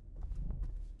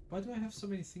 Why do I have so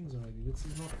many things already? This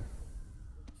is not...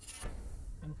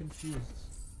 I'm confused.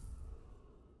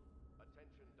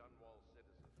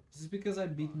 Is this because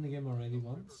I've beaten the game already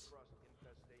once?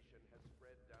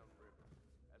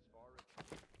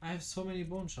 I have so many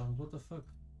bone charms, what the fuck?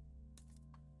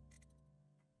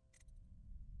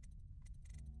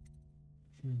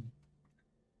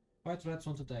 White rats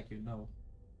won't attack you, no.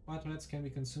 White rats can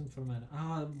be consumed for mana.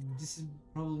 Ah, this is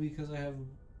probably because I have...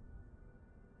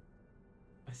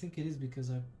 I think it is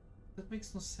because I... That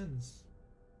makes no sense.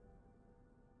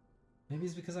 Maybe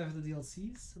it's because I have the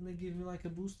DLCs and they give me like a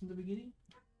boost in the beginning?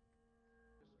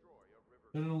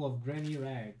 Journal of Granny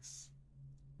Rags.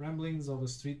 Ramblings of a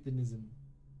Street Denizen.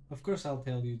 Of course I'll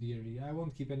tell you, dearie. I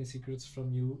won't keep any secrets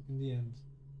from you in the end.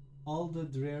 All the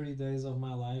dreary days of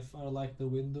my life are like the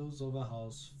windows of a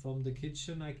house. From the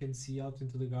kitchen I can see out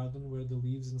into the garden where the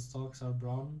leaves and stalks are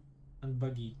brown and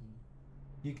bug-eaten.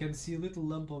 You can see a little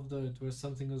lump of dirt where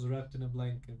something was wrapped in a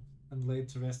blanket and laid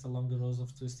to rest along the rows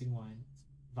of twisting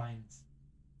vines.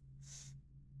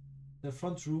 The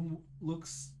front room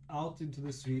looks out into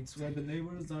the streets where the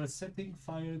neighbors are setting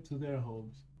fire to their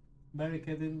homes,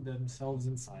 barricading themselves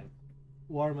inside.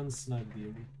 Warm and snug,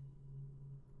 dearie.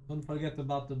 Don't forget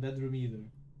about the bedroom either.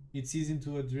 It sees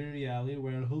into a dreary alley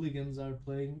where hooligans are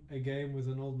playing a game with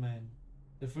an old man.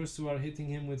 The first two are hitting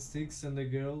him with sticks, and the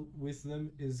girl with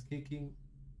them is kicking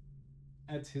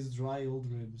at his dry old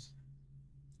ribs.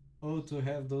 Oh, to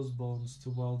have those bones, to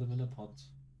boil them in a pot.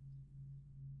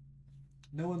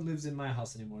 No one lives in my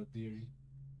house anymore, dearie.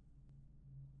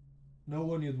 No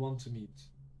one you'd want to meet.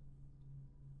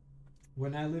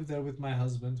 When I lived there with my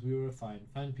husband, we were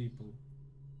fine people.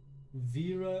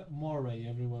 Vera Moray,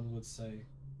 everyone would say.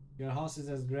 Your house is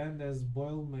as grand as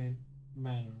Boyle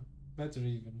Manor. Better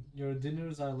even. Your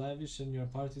dinners are lavish and your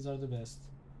parties are the best.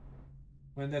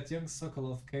 When that young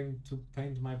Sokolov came to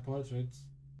paint my portrait,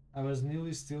 I was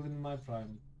nearly still in my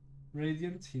prime.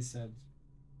 Radiant, he said.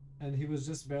 And he was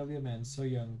just barely a man, so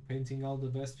young, painting all the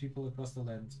best people across the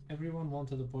land. Everyone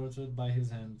wanted a portrait by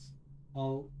his hands.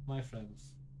 All my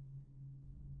friends.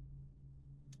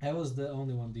 I was the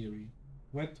only one, dearie.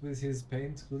 Wet with his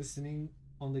paint, glistening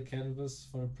on the canvas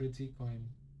for a pretty coin.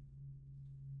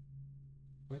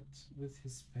 Wet with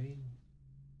his paint.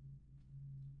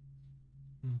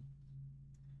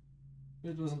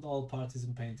 It wasn't all parties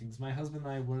and paintings. My husband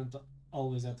and I weren't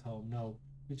always at home, no.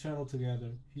 We traveled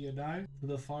together, he and I, to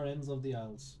the far ends of the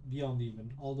Isles, beyond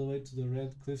even, all the way to the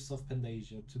red cliffs of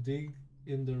Pandasia, to dig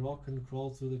in the rock and crawl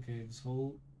through the caves,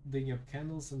 holding up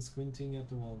candles and squinting at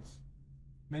the walls.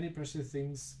 Many precious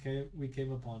things we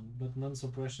came upon, but none so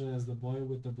precious as the boy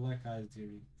with the black eyes,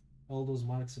 dearie. All those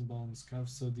marks and bones, carved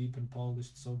so deep and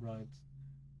polished so bright.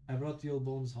 I brought the old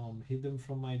bones home, hid them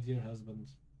from my dear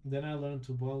husband. Then I learned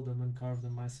to boil them and carve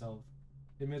them myself.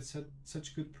 They made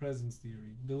such good presents,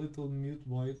 dearie. The little mute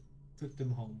boy took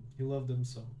them home. He loved them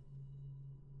so.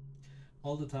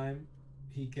 All the time,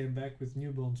 he came back with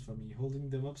new bones for me,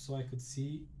 holding them up so I could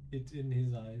see it in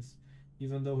his eyes,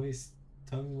 even though his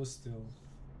tongue was still.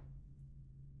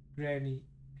 Granny,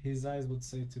 his eyes would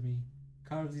say to me,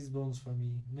 carve these bones for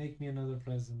me, make me another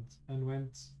present, and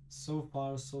went so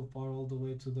far, all the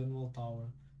way to Dunwall Tower.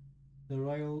 The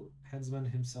royal headsman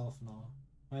himself now,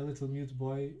 my little mute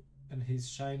boy and his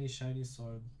shiny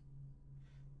sword.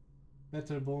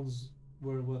 Better bones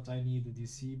were what I needed, you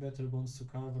see, better bones to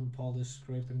carve and polish,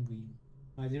 scrape and glean.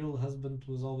 My dear old husband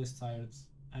was always tired.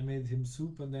 I made him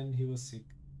soup and then he was sick.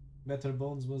 Better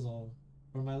bones was all.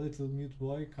 For my little mute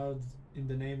boy, carved in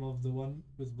the name of the one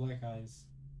with black eyes.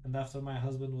 And after my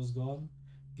husband was gone,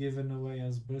 given away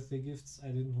as birthday gifts, I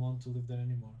didn't want to live there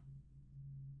anymore.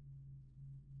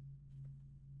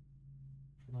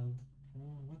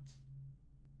 What?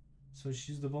 So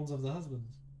she's the bones of the husband.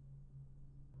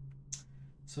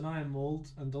 So now I'm old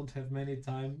and don't have many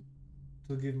time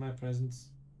to give my presents.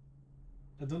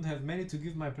 I don't have many to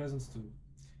give my presents to.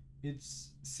 It's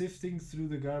sifting through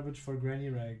the garbage for granny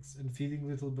rags and feeding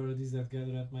little birdies that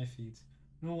gather at my feet.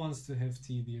 No one wants to have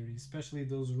tea, dearie, especially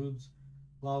those rude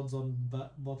louds on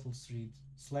Bottle Street.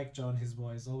 Slackjaw and his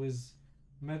boys, always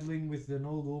meddling with an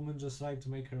old woman just trying to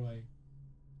make her way.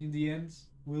 In the end,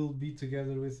 we'll be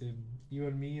together with him, you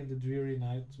and me in the dreary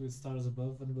night with stars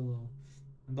above and below.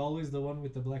 And always the one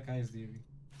with the black eyes, dearie.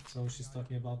 So she's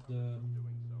talking about the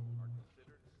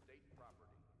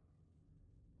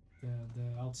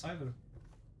outsider.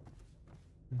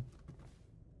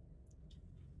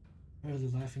 Early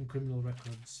life in criminal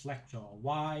records. Slackjaw.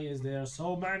 Why is there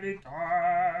so many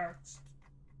texts?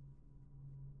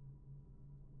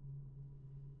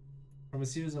 From a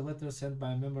series of letters sent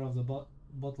by a member of the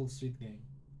Bottle Street gang.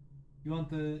 You want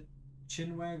the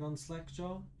chinwag on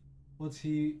Slackjaw? What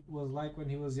he was like when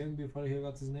he was young before he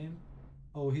got his name?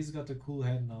 Oh, he's got a cool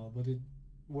head now, but it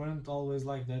weren't always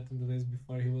like that in the days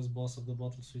before he was boss of the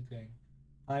Bottle Street gang.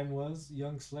 Time was,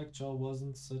 young Slackjaw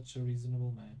wasn't such a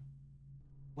reasonable man.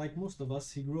 Like most of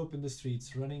us, he grew up in the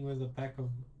streets, running with a pack of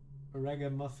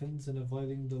ragamuffins and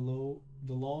avoiding the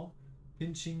law,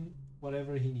 pinching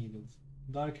whatever he needed.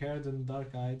 Dark-haired and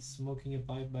dark-eyed, smoking a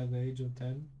pipe by the age of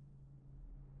 10.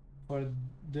 For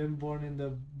them born in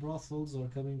the brothels or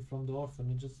coming from the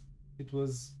orphanages, it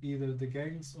was either the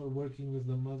gangs or working with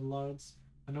the mudlards,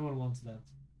 and no one wants that.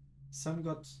 Some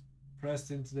got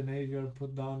pressed into the navy or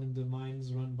put down in the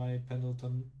mines run by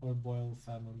Pendleton or Boyle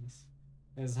families.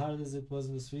 As hard as it was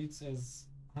in the streets, as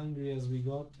hungry as we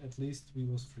got, at least we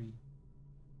was free.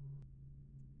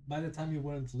 By the time we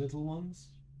weren't little ones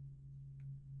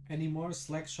anymore,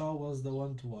 Slackshaw was the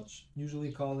one to watch,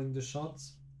 usually calling the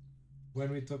shots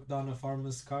when we took down a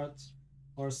farmer's cart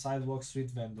or sidewalk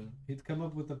street vendor. He'd come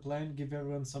up with a plan, give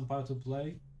everyone some part to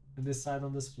play, and decide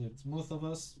on the split. Most of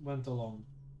us went along,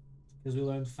 because we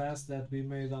learned fast that we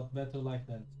made out better like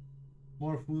that.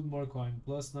 More food, more coin,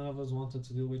 plus none of us wanted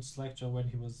to deal with Slackjaw when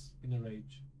he was in a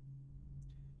rage.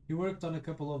 He worked on a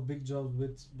couple of big jobs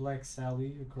with Black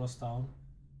Sally across town,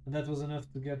 and that was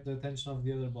enough to get the attention of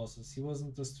the other bosses. He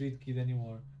wasn't a street kid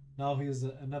anymore. Now he is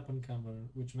an up-and-comer,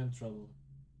 which meant trouble.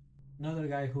 Another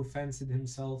guy who fancied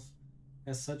himself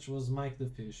as such was Mike the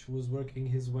Fish, who was working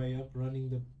his way up, running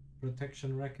the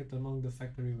protection racket among the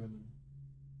factory women.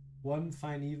 One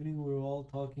fine evening, we were all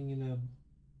talking in a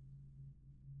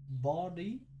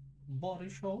body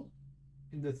show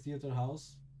in the theater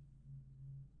house.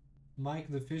 Mike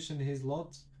the Fish and his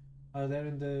lot are there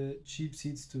in the cheap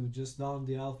seats too, just down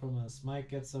the aisle from us. Mike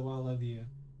gets a wild idea.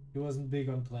 He wasn't big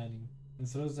on planning, and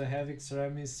throws a heavy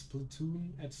Ceramis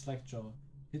platoon at Slackjaw,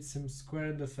 hits him square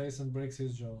in the face and breaks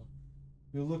his jaw.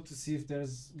 We look to see if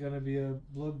there's gonna be a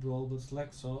blood brawl, but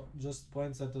Slackjaw just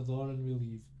points at the door and we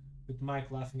leave, with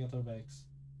Mike laughing at our backs.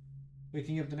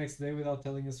 Waking up the next day without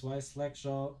telling us why,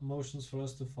 Slackjaw motions for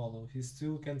us to follow. He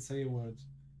still can't say a word,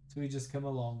 so we just come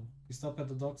along. We stop at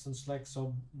the docks and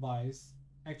Slackjaw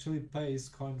pays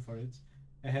coin for it,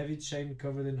 a heavy chain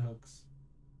covered in hooks.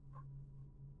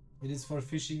 It is for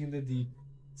fishing in the deep,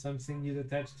 something you'd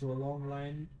attach to a long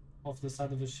line off the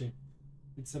side of a ship.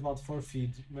 It's about 4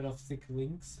 feet, made of thick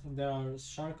links, and there are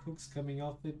shark hooks coming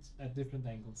off it at different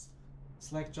angles.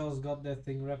 Slackjaw's got that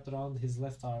thing wrapped around his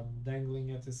left arm,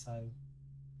 dangling at his side.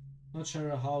 Not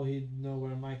sure how he'd know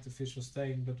where Mike the Fish was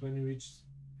staying, but when he reached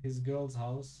his girl's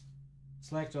house,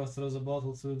 Slackjaw throws a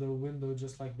bottle through the window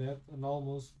just like that, and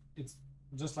it's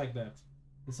just like that.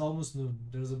 It's almost noon.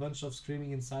 There's a bunch of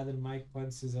screaming inside and Mike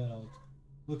points his head out,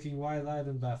 looking wide-eyed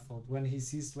and baffled. When he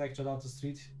sees Slackjaw out the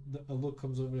street, a look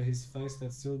comes over his face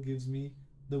that still gives me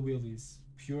the willies.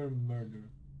 Pure murder.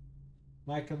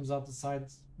 Mike comes out the side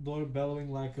door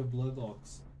bellowing like a blood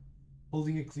ox,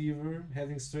 holding a cleaver,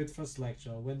 heading straight for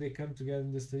Slackjaw. When they come together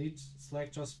in the street,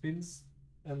 Slackjaw spins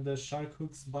and the shark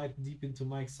hooks bite deep into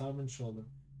Mike's arm and shoulder.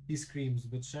 He screams,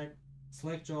 but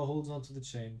Slackjaw holds onto the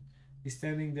chain. He's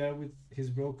standing there with his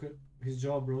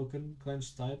jaw broken,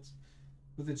 clenched tight,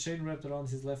 with the chain wrapped around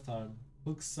his left arm.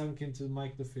 Hooks sunk into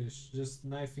Mike the Fish, just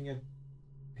knifing at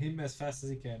him as fast as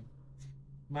he can.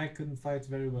 Mike couldn't fight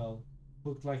very well,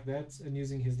 hooked like that and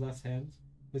using his left hand,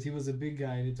 but he was a big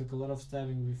guy and it took a lot of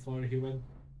stabbing before he went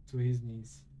to his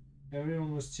knees.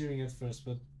 Everyone was cheering at first,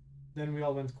 but then we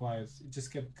all went quiet. It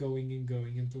just kept going and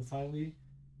going until finally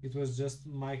it was just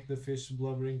Mike the Fish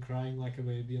blubbering, crying like a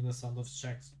baby, and the sound of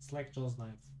Slackjaw's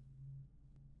knife.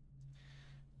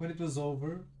 When it was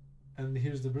over, and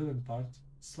here's the brilliant part,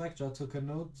 Slackjaw took a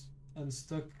note and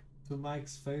stuck to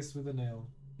Mike's face with a nail.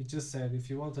 It just said,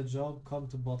 "If you want a job, come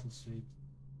to Bottle Street."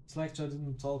 Slackjaw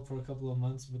didn't talk for a couple of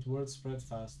months, but word spread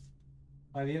fast.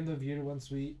 By the end of the year, once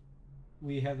we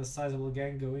had a sizable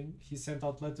gang going, he sent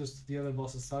out letters to the other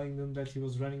bosses telling them that he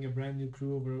was running a brand new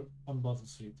crew over on Bottle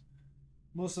Street.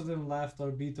 Most of them laughed or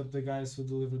beat up the guys who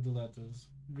delivered the letters.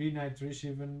 Green Eyed Trish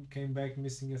even came back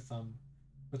missing a thumb,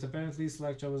 but apparently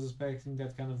Slackjaw was expecting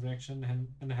that kind of reaction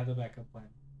and had a backup plan.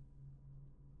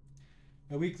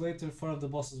 A week later, 4 of the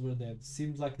bosses were dead.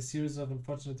 Seemed like a series of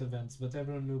unfortunate events, but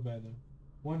everyone knew better.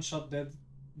 One shot dead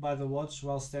by the watch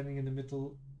while standing in the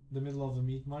middle of a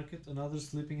meat market, another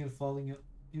slipping and falling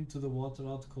into the water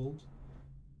out cold.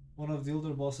 One of the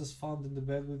older bosses found in the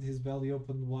bed with his belly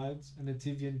opened wide and a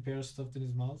Tivian pear stuffed in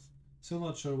his mouth, still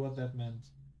not sure what that meant.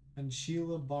 And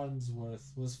Sheila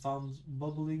Barnsworth was found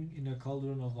bubbling in a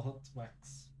cauldron of hot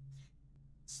wax.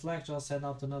 Slackjaw sent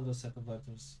out another set of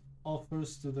letters,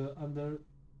 offers to the under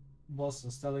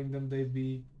bosses telling them they'd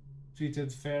be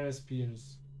treated fair as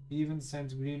peers. He even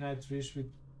sent Green Eyed Trish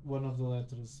with one of the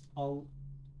letters. All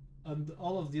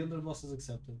of the underbosses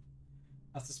accepted.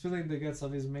 After spilling the guts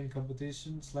of his main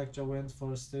competition, Slackjaw went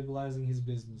for stabilizing his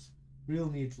business. Real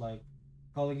neat like.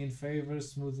 Calling in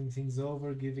favors, smoothing things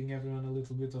over, giving everyone a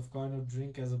little bit of coin or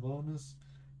drink as a bonus,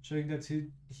 showing that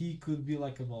he could be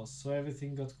like a boss, so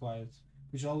everything got quiet,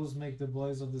 which always make the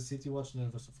boys of the city watch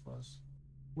nervous, of course.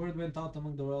 Word went out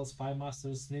among the royal spy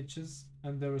masters, snitches,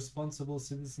 and the responsible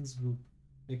citizens group,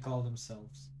 they call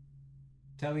themselves,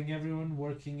 telling everyone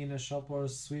working in a shop or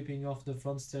sweeping off the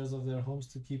front stairs of their homes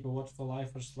to keep a watchful eye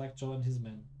for Slackjaw and his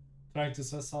men, trying to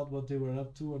suss out what they were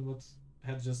up to and what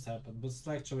had just happened. But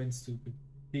Slackjaw ain't stupid.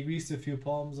 He greased a few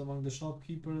palms among the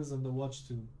shopkeepers and the watch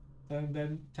too,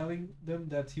 telling them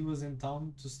that he was in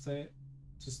town to stay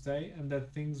and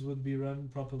that things would be run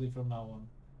properly from now on,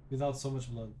 without so much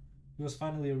blood. He was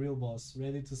finally a real boss,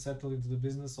 ready to settle into the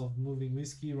business of moving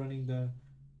whiskey, running the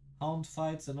hound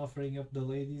fights, and offering up the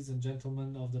ladies and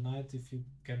gentlemen of the night, if you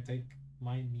can take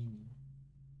my meaning.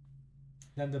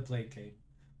 Then the plague came.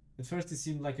 At first it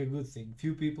seemed like a good thing.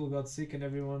 Few people got sick and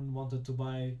everyone wanted to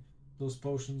buy those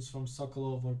potions from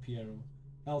Sokolov or Piero.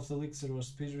 Health elixir or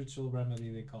spiritual remedy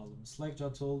they call them. Slackjaw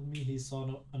told me he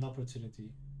saw an opportunity.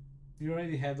 We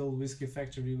already had old whiskey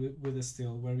factory with a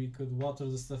still, where we could water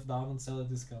the stuff down and sell it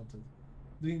discounted.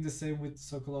 Doing the same with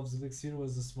Sokolov's elixir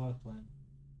was a smart plan.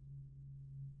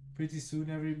 Pretty soon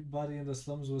everybody in the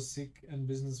slums was sick and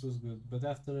business was good, but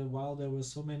after a while there were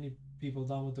so many people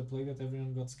down with the plague that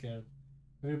everyone got scared.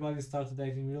 Everybody started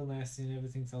acting real nasty and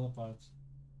everything fell apart.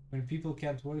 When people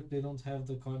can't work, they don't have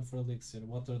the coin for elixir,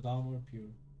 watered down or pure.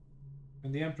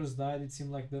 When the Empress died, it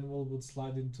seemed like Dunwall would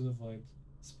slide into the void.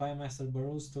 Spymaster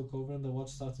Burroughs took over and the watch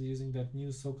started using that new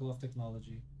Sokolov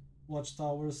technology.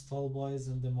 Watchtowers, tall boys,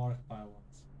 and the Mark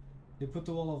pylons. They put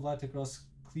the wall of light across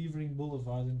Cleavering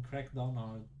Boulevard and cracked down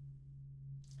hard.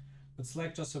 But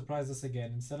Slackjaw surprised us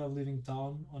again. Instead of leaving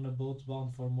town on a boat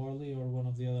bound for Morley or one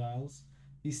of the other isles,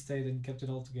 he stayed and kept it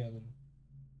all together.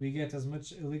 We get as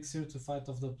much elixir to fight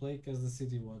off the plague as the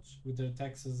City Watch, with their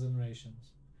taxes and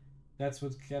rations. That's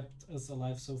what kept us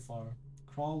alive so far.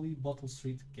 Crawley Bottle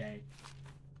Street Gang.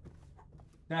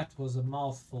 That was a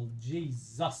mouthful.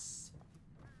 Jesus!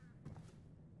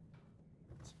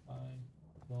 Spy.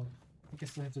 Well, I think I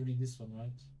still have to read this one, right?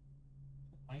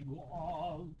 Oh my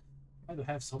god! I don't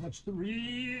have so much to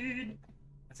read!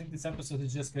 I think this episode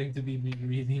is just going to be me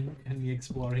reading and me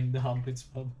exploring the Humpits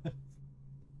pub.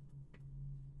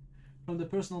 From the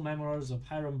personal memoirs of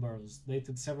Hiram Burroughs,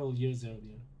 dated several years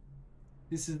earlier.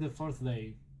 This is the 4th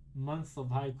day, month of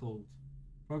high cold.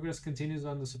 Progress continues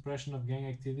on the suppression of gang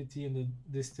activity in the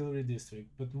distillery district,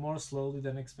 but more slowly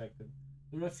than expected.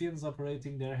 The ruffians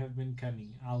operating there have been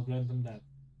cunning, I'll grant them that.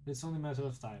 But it's only a matter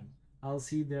of time. I'll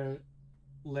see their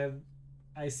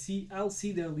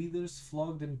leaders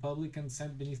flogged in public and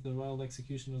sent beneath the royal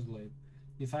executioner's blade.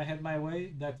 If I had my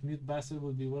way, that mute bastard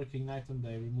would be working night and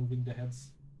day, removing the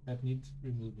heads that need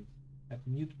removing. That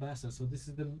mute bastard. So this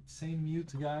is the same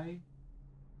mute guy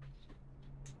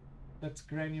that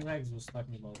Granny Rags was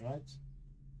talking about, right?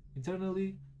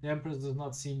 Internally, the Empress does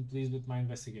not seem pleased with my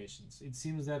investigations. It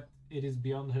seems that it is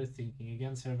beyond her thinking,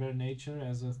 against her very nature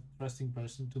as a trusting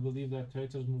person, to believe that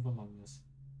traitors move among us.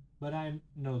 But I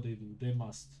know they do. They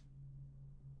must.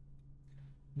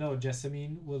 No,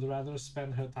 Jessamine would rather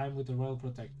spend her time with the Royal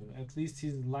Protector. At least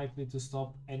he's likely to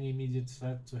stop any immediate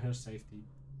threat to her safety.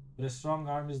 But a strong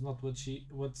arm is not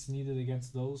what's needed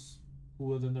against those who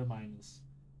would undermine us.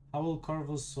 How will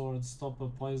Corvo's sword stop a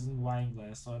poisoned wine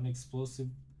glass or an explosive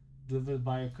delivered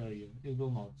by a courier? It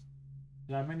will not.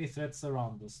 There are many threats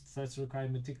around us. Threats require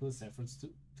meticulous efforts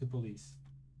to police.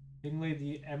 Young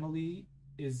Lady Emily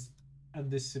is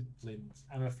undisciplined,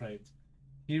 I'm afraid.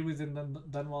 Here within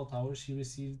Dunwall Tower, she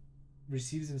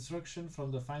receives instruction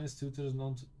from the finest tutors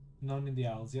known in the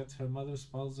Isles, yet her mother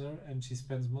spoils her and she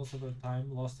spends most of her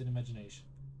time lost in imagination,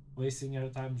 wasting her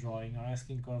time drawing or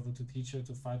asking Corvo to teach her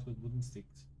to fight with wooden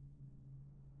sticks.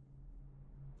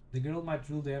 The girl might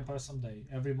rule the Empire someday.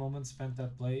 Every moment spent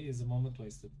at play is a moment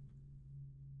wasted.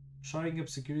 Shoring up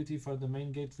security for the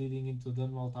main gate leading into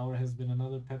Dunwall Tower has been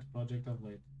another pet project of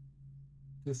late.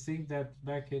 To think that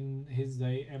back in his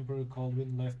day, Emperor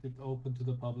Caldwin left it open to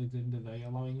the public during the day,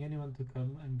 allowing anyone to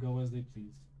come and go as they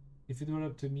please. If it were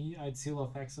up to me, I'd seal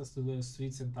off access to the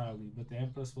streets entirely, but the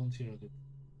Empress won't hear of it.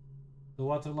 The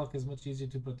waterlock is much easier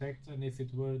to protect, and if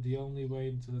it were the only way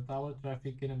into the tower,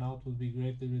 traffic in and out would be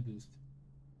greatly reduced.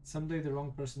 Someday the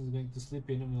wrong person is going to slip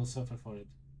in and will suffer for it.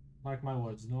 Mark my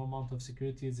words, no amount of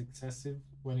security is excessive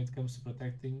when it comes to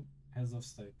protecting heads of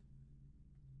state.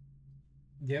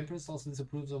 The Empress also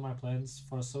disapproves of my plans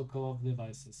for Sokolov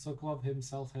devices. Sokolov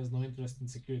himself has no interest in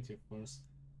security, of course,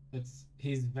 but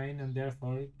he is vain and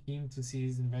therefore keen to see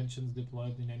his inventions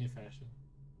deployed in any fashion.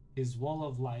 His wall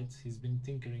of light he's been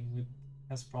tinkering with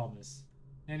as promised.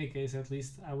 In any case, at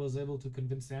least I was able to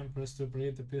convince the Empress to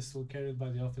operate the pistol carried by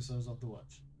the officers of the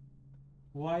watch.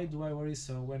 Why do I worry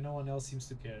so when no one else seems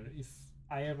to care? If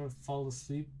I ever fall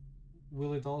asleep,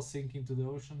 will it all sink into the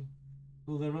ocean?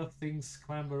 Will the rough things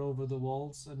clamber over the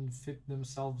walls and fit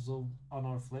themselves on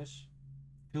our flesh?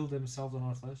 Fill themselves on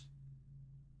our flesh?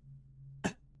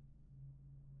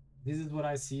 This is what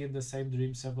I see in the same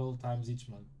dream several times each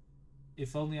month.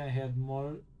 If only I had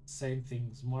more sane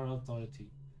things, more authority,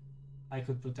 I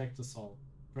could protect us all.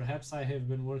 Perhaps I have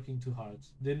been working too hard.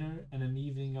 Dinner and an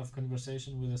evening of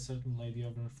conversation with a certain lady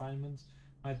of refinement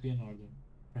might be in order.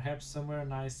 Perhaps somewhere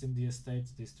nice in the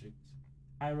Estates District.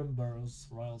 Hiram Burroughs,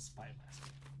 Royal Spy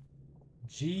Master.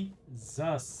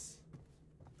 Jesus!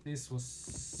 This was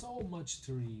so much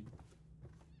to read.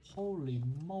 Holy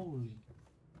moly.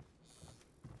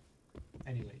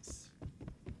 Anyways.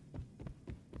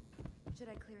 Should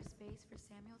I clear space for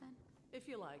Samuel then? If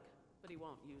you like, but he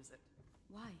won't use it.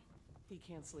 Why? He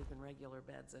can't sleep in regular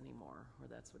beds anymore, or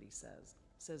that's what he says.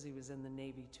 Says he was in the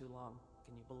Navy too long.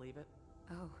 Can you believe it?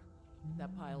 Oh.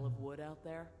 That pile of wood out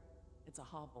there? It's a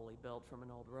hovel he built from an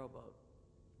old rowboat.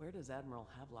 Where does Admiral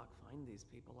Havelock find these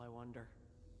people, I wonder?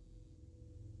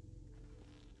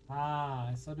 Ah,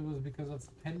 I thought it was because of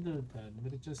Pendleton,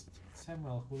 but it's just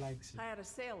Samuel who likes it. I had a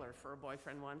sailor for a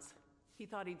boyfriend once. He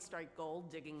thought he'd strike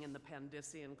gold digging in the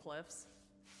Pandician cliffs.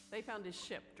 They found his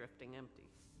ship drifting empty.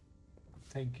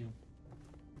 Thank you.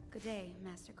 Good day,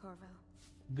 Master Corvo.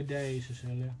 Good day,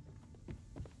 Cecilia.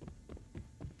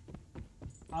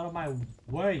 Out of my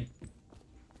way,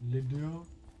 Lydia.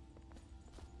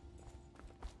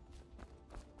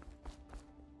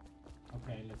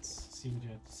 Okay, let's see what you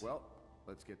have to say. Well,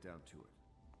 let's get down to it.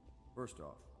 First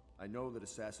off, I know that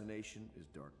assassination is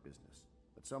dark business,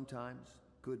 but sometimes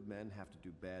good men have to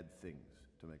do bad things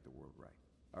to make the world right.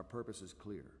 Our purpose is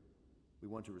clear. We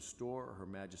want to restore Her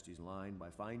Majesty's line by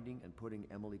finding and putting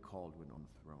Emily Caldwin on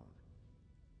the throne.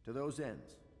 To those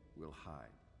ends, we'll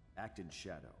hide, act in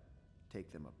shadow,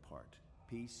 take them apart,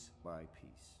 piece by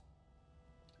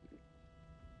piece.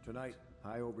 Tonight,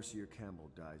 High Overseer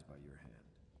Campbell dies by your hand.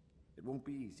 It won't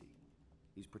be easy.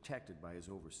 He's protected by his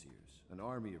overseers, an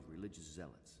army of religious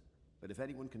zealots. But if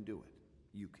anyone can do it,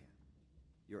 you can.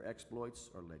 Your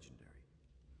exploits are legendary.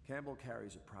 Campbell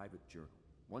carries a private journal.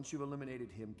 Once you've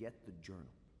eliminated him, get the journal,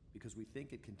 because we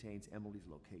think it contains Emily's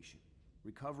location.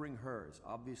 Recovering her is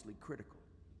obviously critical,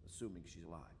 assuming she's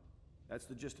alive. That's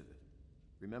the gist of it.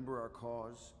 Remember our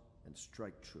cause and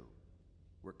strike true.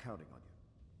 We're counting on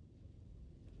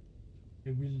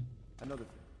you. I will. Another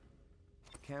thing.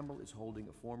 Campbell is holding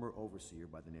a former overseer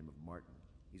by the name of Martin.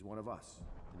 He's one of us,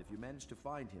 and if you manage to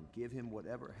find him, give him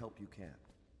whatever help you can.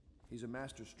 He's a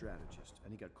master strategist,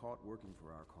 and he got caught working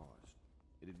for our cause.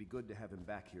 It'd be good to have him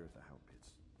back here at the Hound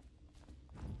Pits.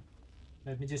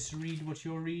 Let me just read what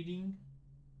you're reading.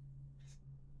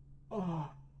 Oh.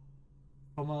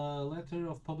 From a letter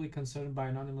of public concern by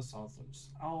anonymous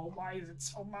authors. Oh, why is it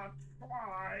so much?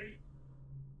 Why?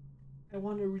 I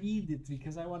want to read it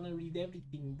because I want to read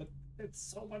everything, but it's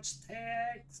so much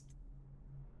text.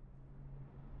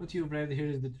 What you've read here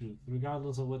is the truth,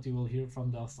 regardless of what you will hear from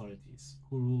the authorities,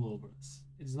 who rule over us.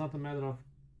 It's not a matter of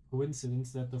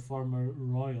coincidence that the former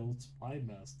royal spy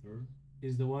master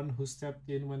is the one who stepped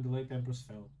in when the late empress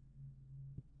fell.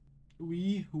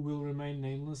 We, who will remain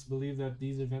nameless, believe that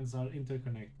these events are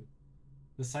interconnected.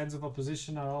 The signs of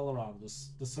opposition are all around us.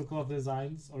 The circle of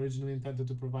designs, originally intended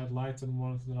to provide light and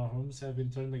warmth in our homes, have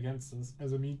been turned against us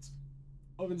as a means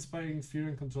of inspiring fear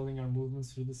and controlling our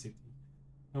movements through the city.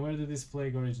 And where did this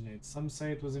plague originate? Some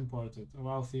say it was imported, a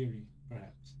wild theory,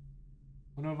 perhaps.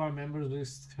 One of our members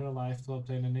risked her life to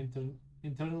obtain an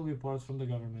internal report from the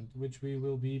government, which we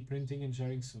will be printing and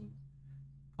sharing soon,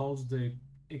 called the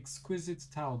Exquisite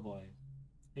Talboy,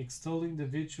 extolling the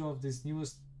virtue of this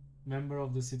newest member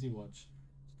of the City Watch.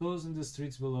 To those in the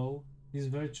streets below, these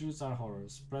virtues are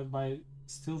horrors, spread by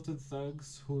stilted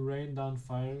thugs who rain down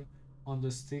fire on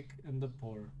the sick and the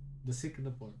poor.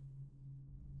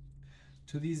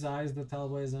 To these eyes, the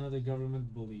Talboy is another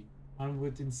government bully, armed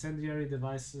with incendiary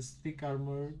devices, thick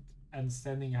armored, and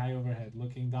standing high overhead,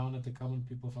 looking down at the common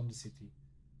people from the city.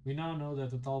 We now know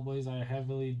that the Talboys are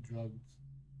heavily drugged.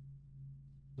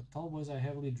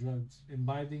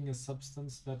 Imbibing a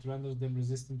substance that renders them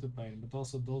resistant to pain, but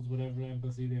also dulls whatever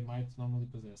empathy they might normally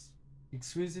possess.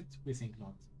 Exquisite? We think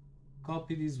not.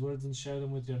 Copy these words and share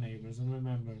them with your neighbors, and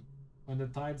remember, when the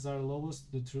tides are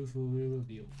lowest, the truth will be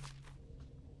revealed.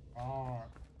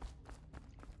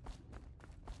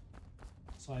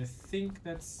 So I think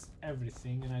that's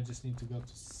everything, and I just need to go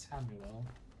to Samuel.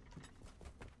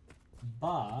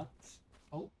 But...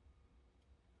 oh.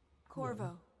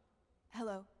 Corvo.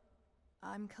 Hello.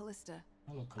 I'm Callista.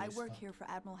 Hello, I Callista. work here for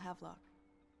Admiral Havelock.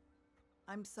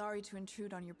 I'm sorry to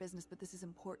intrude on your business, but this is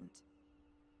important.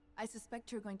 I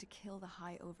suspect you're going to kill the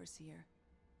High Overseer.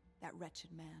 That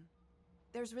wretched man.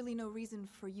 There's really no reason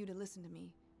for you to listen to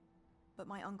me. But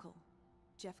my uncle,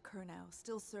 Jeff Kernow,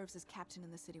 still serves as captain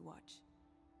in the City Watch.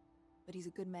 But he's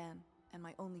a good man, and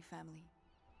my only family.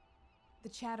 The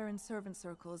chatter in servant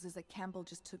circles is that Campbell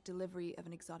just took delivery of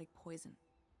an exotic poison.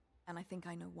 And I think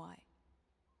I know why.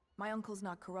 My uncle's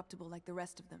not corruptible like the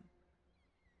rest of them.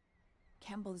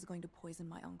 Campbell is going to poison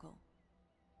my uncle.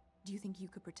 Do you think you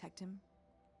could protect him?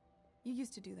 You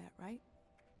used to do that, right?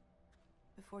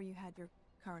 Before you had your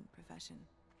current profession.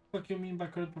 What do you mean by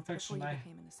current perfection? Before you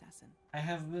became an assassin. I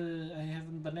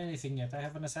haven't done anything yet. I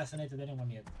haven't assassinated anyone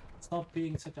yet. Stop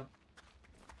being such a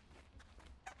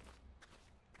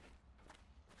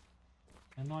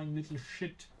annoying little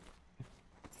shit.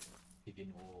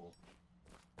 Digging hole.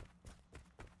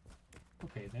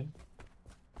 Okay then.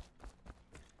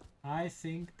 I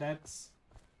think that's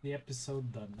the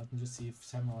episode done. Let me just see if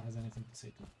Samuel has anything to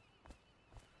say to me.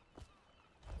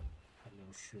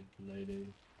 Hello, shit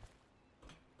lady.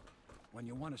 When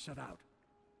you want to set out,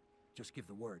 just give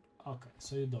the word. Okay,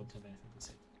 so you don't have anything to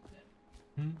say to me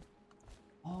then.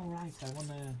 Alright, I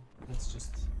wanna... Let's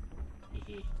just...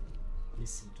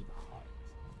 listen to the heart.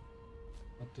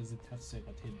 What does it have to say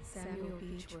about him? Samuel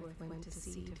Beechworth went to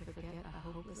sea to forget a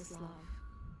hopeless love.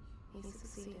 He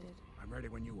succeeded. I'm ready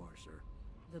when you are, sir.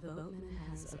 The boatman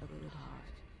has a good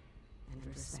heart and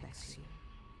respects you.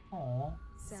 Aww.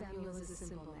 Samuel is a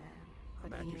simple man,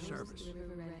 but I'm at he your knows service. the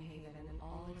River Redhaven and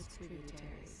all its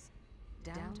tributaries,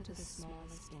 down to the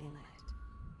smallest inlet.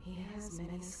 He has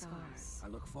many scars. I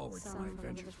look forward to Some my from the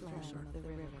adventures with you, sir. phlegm of the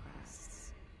river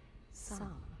crests,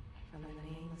 some from the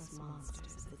nameless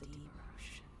monsters of the deep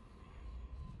ocean.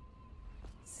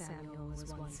 Samuel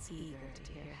was once eager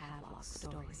to hear Havelock's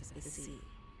stories of the sea,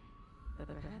 but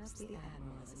perhaps the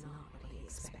Admiral is not what he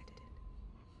expected.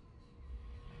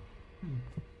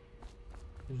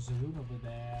 There's a room over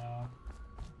there.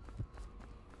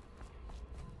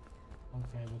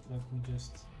 Okay, but let me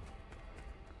just...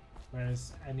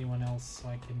 Where's anyone else so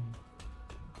I can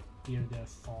hear their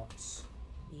thoughts?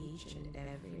 Each and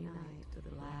every night the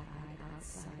black-eyed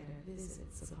outsider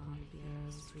visits upon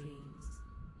Piero's dreams.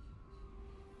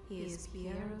 He is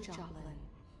Piero Joplin.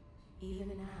 Even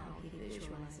now he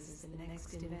visualizes the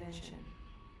next invention.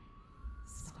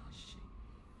 Astonishing.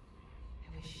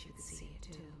 I wish you could see it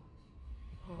too.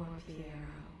 Poor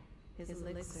Piero. His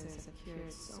elixirs have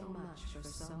cured so much for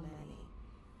so many,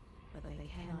 but they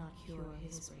cannot cure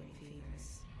his brain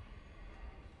fevers.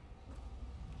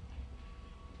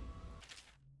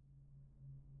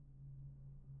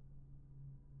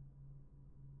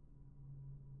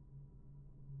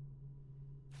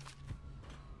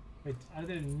 Wait, are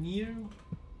there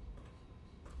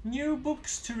new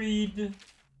books to read? I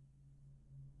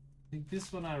think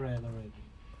this one I read already.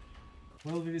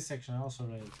 Well, with this section I also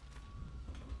read.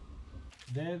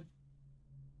 Dead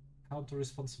counter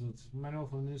responsibilities. Manual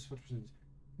for the newspaper proceedings.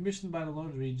 Commissioned by the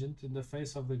Lord Regent in the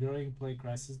face of the growing plague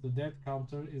crisis, the dead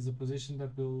counter is a position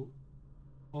that will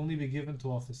only be given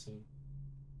to officer,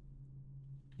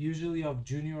 usually of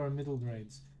junior or middle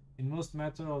grades. In most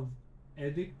matter of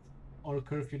edict or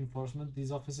curfew enforcement,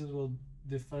 these officers will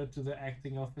defer to the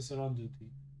acting officer on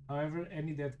duty. However,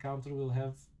 any dead counter will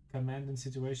have command in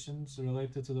situations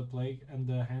related to the plague and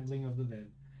the handling of the dead,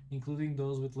 including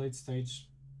those with late-stage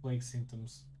plague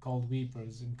symptoms, called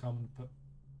weepers in common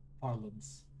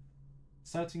parlance.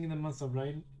 Starting in the month of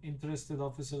rain, interested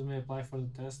officers may apply for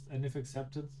the test, and if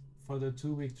accepted, for the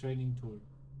 2-week training tour.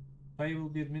 Pay will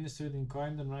be administered in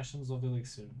coin and rations of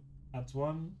elixir, at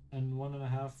 1 and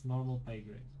 1.5 normal pay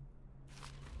grade.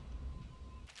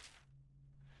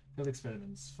 Field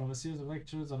experiments, from a series of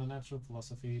lectures on a natural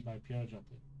philosophy by Pierre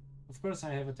Joplin. Of course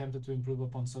I have attempted to improve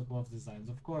upon Sokolov's designs,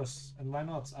 of course, and why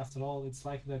not? After all, it's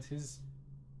likely that his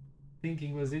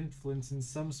thinking was influenced in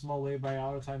some small way by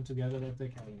our time together at the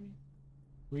Academy.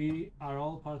 We are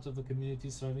all part of a community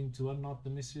serving to unknot the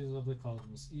mysteries of the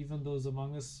cosmos. Even those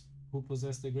among us who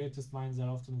possess the greatest minds are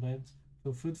often led to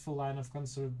a fruitful line of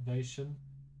conservation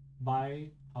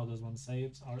by, how does one say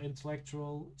it, our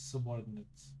intellectual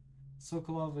subordinates.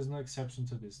 Sokolov is no exception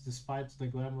to this. Despite the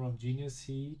glamour of genius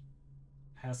he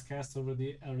has cast over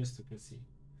the aristocracy.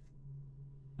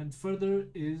 And further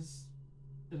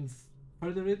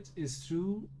it is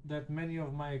true that many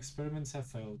of my experiments have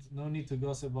failed. No need to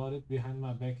gossip about it behind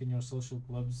my back in your social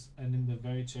clubs and in the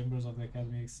very chambers of the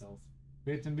Academy itself.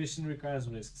 Great ambition requires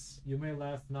risks. You may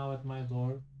laugh now at my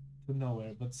door to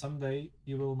nowhere, but someday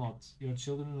you will not. Your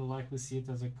children will likely see it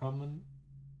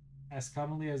as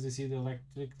commonly as you see the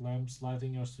electric lamps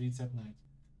lighting your streets at night.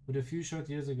 But a few short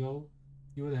years ago,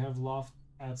 you would have laughed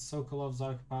at Sokolov's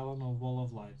arc-pylon of wall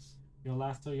of lights. Your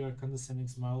laughter, your condescending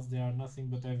smiles, they are nothing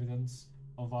but evidence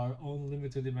of our own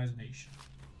limited imagination.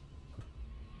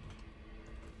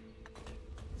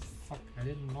 Fuck, I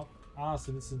didn't knock. Ah,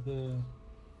 so this is the...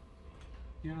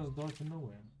 Hero's door to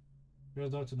nowhere.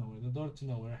 Hero's door to nowhere. The door to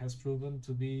nowhere has proven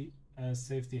to be a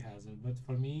safety hazard, but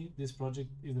for me, this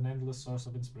project is an endless source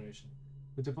of inspiration.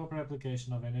 With the proper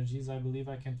application of energies, I believe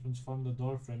I can transform the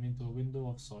door frame into a window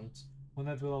of sorts, one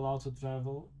that will allow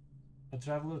a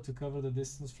traveler to cover the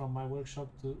distance from my workshop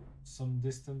to some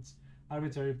distant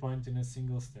arbitrary point in a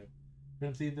single step.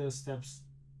 Currently, the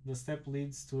step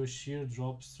leads to a sheer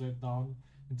drop straight down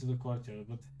into the courtyard,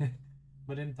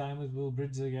 but in time it will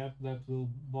bridge the gap that will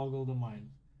boggle the mind.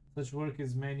 Such work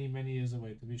is many, many years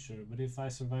away, to be sure, but if I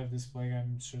survive this plague,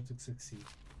 I'm sure to succeed.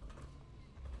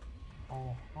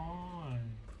 Oh, hi.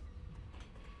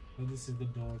 So this is the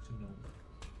door to nowhere.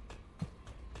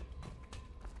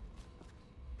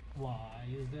 Why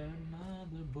is there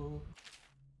another book?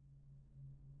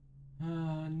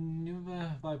 New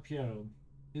by Piero.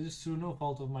 It is through no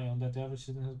fault of my own that the average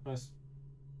citizen has pressed.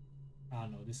 Ah,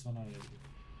 no, this one already.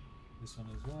 This one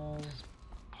as well. Does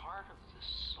part of the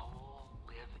soul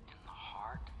live in the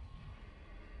heart?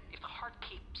 If the heart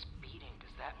keeps beating,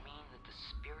 does that mean that the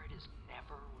spirit is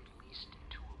never released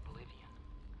into oblivion?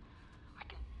 I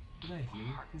can Did I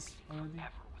hear this already?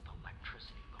 forever with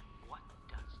electricity, but what does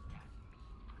that mean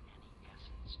for any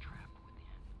essence trapped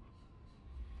within?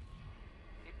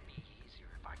 It'd be easier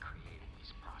if I created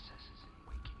these processes in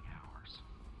waking hours.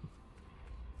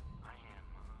 I am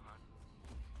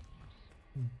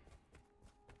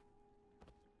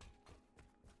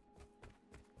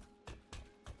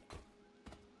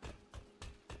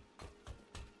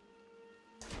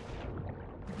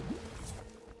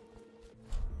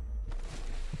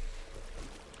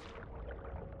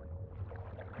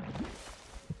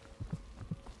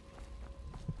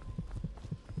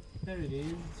There it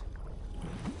is.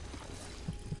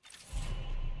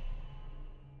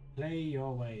 Play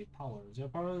your way. Powers. Your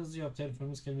powers you obtain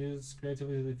from this can be used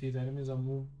creatively to defeat enemies or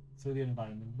move through the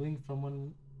environment. Blink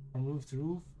from roof to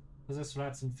roof. Possess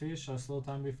rats and fish or slow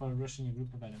time before rushing a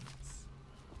group of enemies.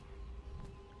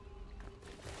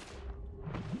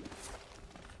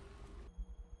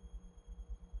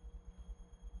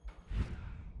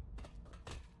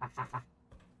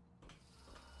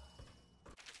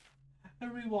 A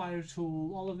rewire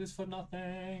tool, all of this for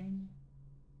nothing.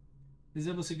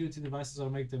 Disable security devices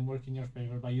or make them work in your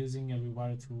favor by using a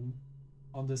rewire tool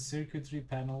on the circuitry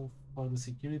panel for the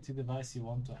security device you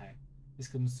want to hack. This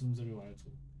consumes a rewire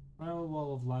tool. Rival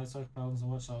wall of lights, arc panels,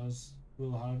 and watchtowers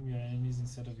will harm your enemies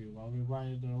instead of you, while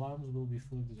rewired alarms will be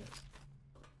fully detected.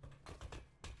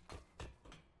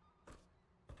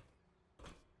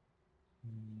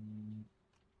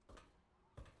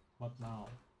 What now?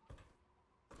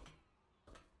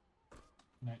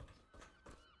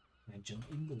 Can I jump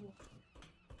in the water?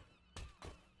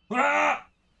 Ah!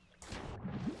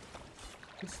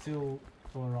 I could still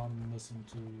go around and listen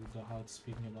to the heart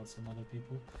speaking about some other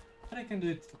people, but I can do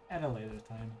it at a later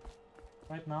time.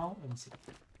 Right now, let me see.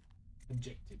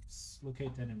 Objectives.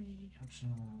 Locate enemy.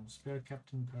 Optional. Spare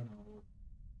Captain Colonel.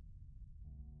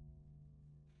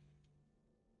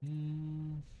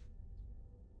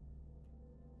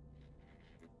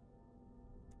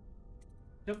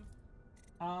 Yep.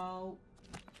 I'll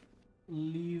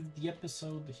leave the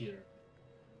episode here.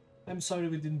 I'm sorry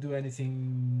we didn't do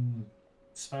anything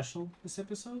special this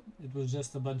episode. It was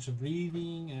just a bunch of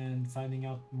reading and finding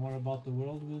out more about the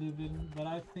world we live in, but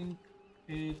I think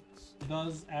it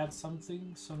does add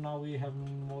something, so now we have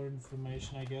more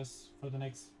information, I guess, for the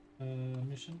next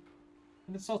mission.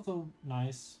 And it's also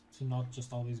nice to not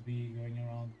just always be going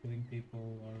around killing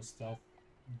people or stealth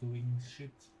doing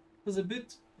shit. It was a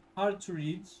bit hard to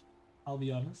read, I'll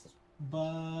be honest,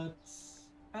 but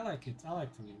I like it. I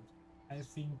like to read. I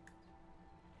think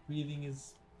reading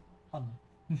is fun.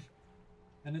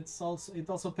 And it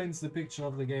also paints the picture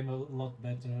of the game a lot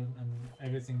better, and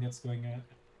everything that's going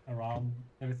around,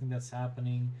 everything that's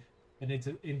happening, and it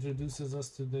introduces us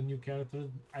to the new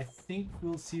characters. I think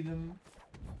we'll see them,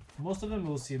 most of them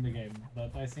we'll see in the game,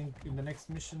 but I think in the next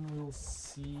mission we'll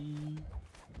see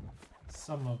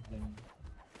some of them.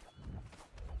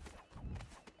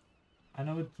 I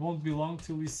know it won't be long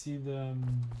till we see the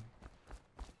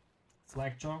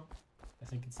Slackjaw. I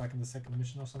think it's like in the second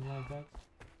mission or something like that.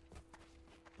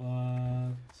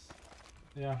 But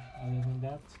yeah, other than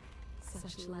that.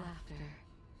 Such laughter,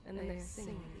 and they're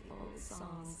singing the old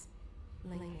songs,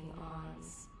 linking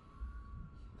arms.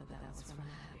 But that was from a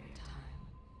happier time.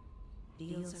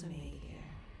 Deals are made here,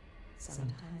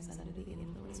 sometimes under the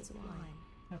influence of wine.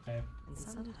 Okay. And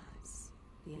sometimes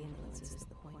the influence is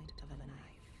the point of a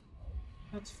knife.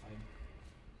 That's fine.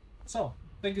 So,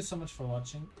 thank you so much for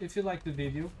watching. If you liked the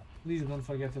video, please don't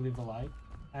forget to leave a like.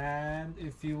 And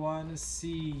if you want to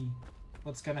see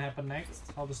what's gonna happen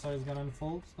next, how the story is gonna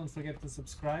unfold, don't forget to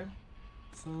subscribe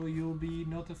so you'll be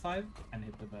notified, and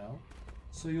hit the bell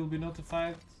so you'll be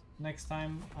notified next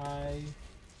time I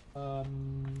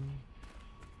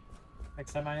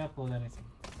next time I upload anything.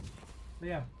 But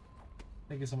yeah,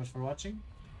 thank you so much for watching.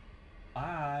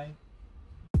 Bye!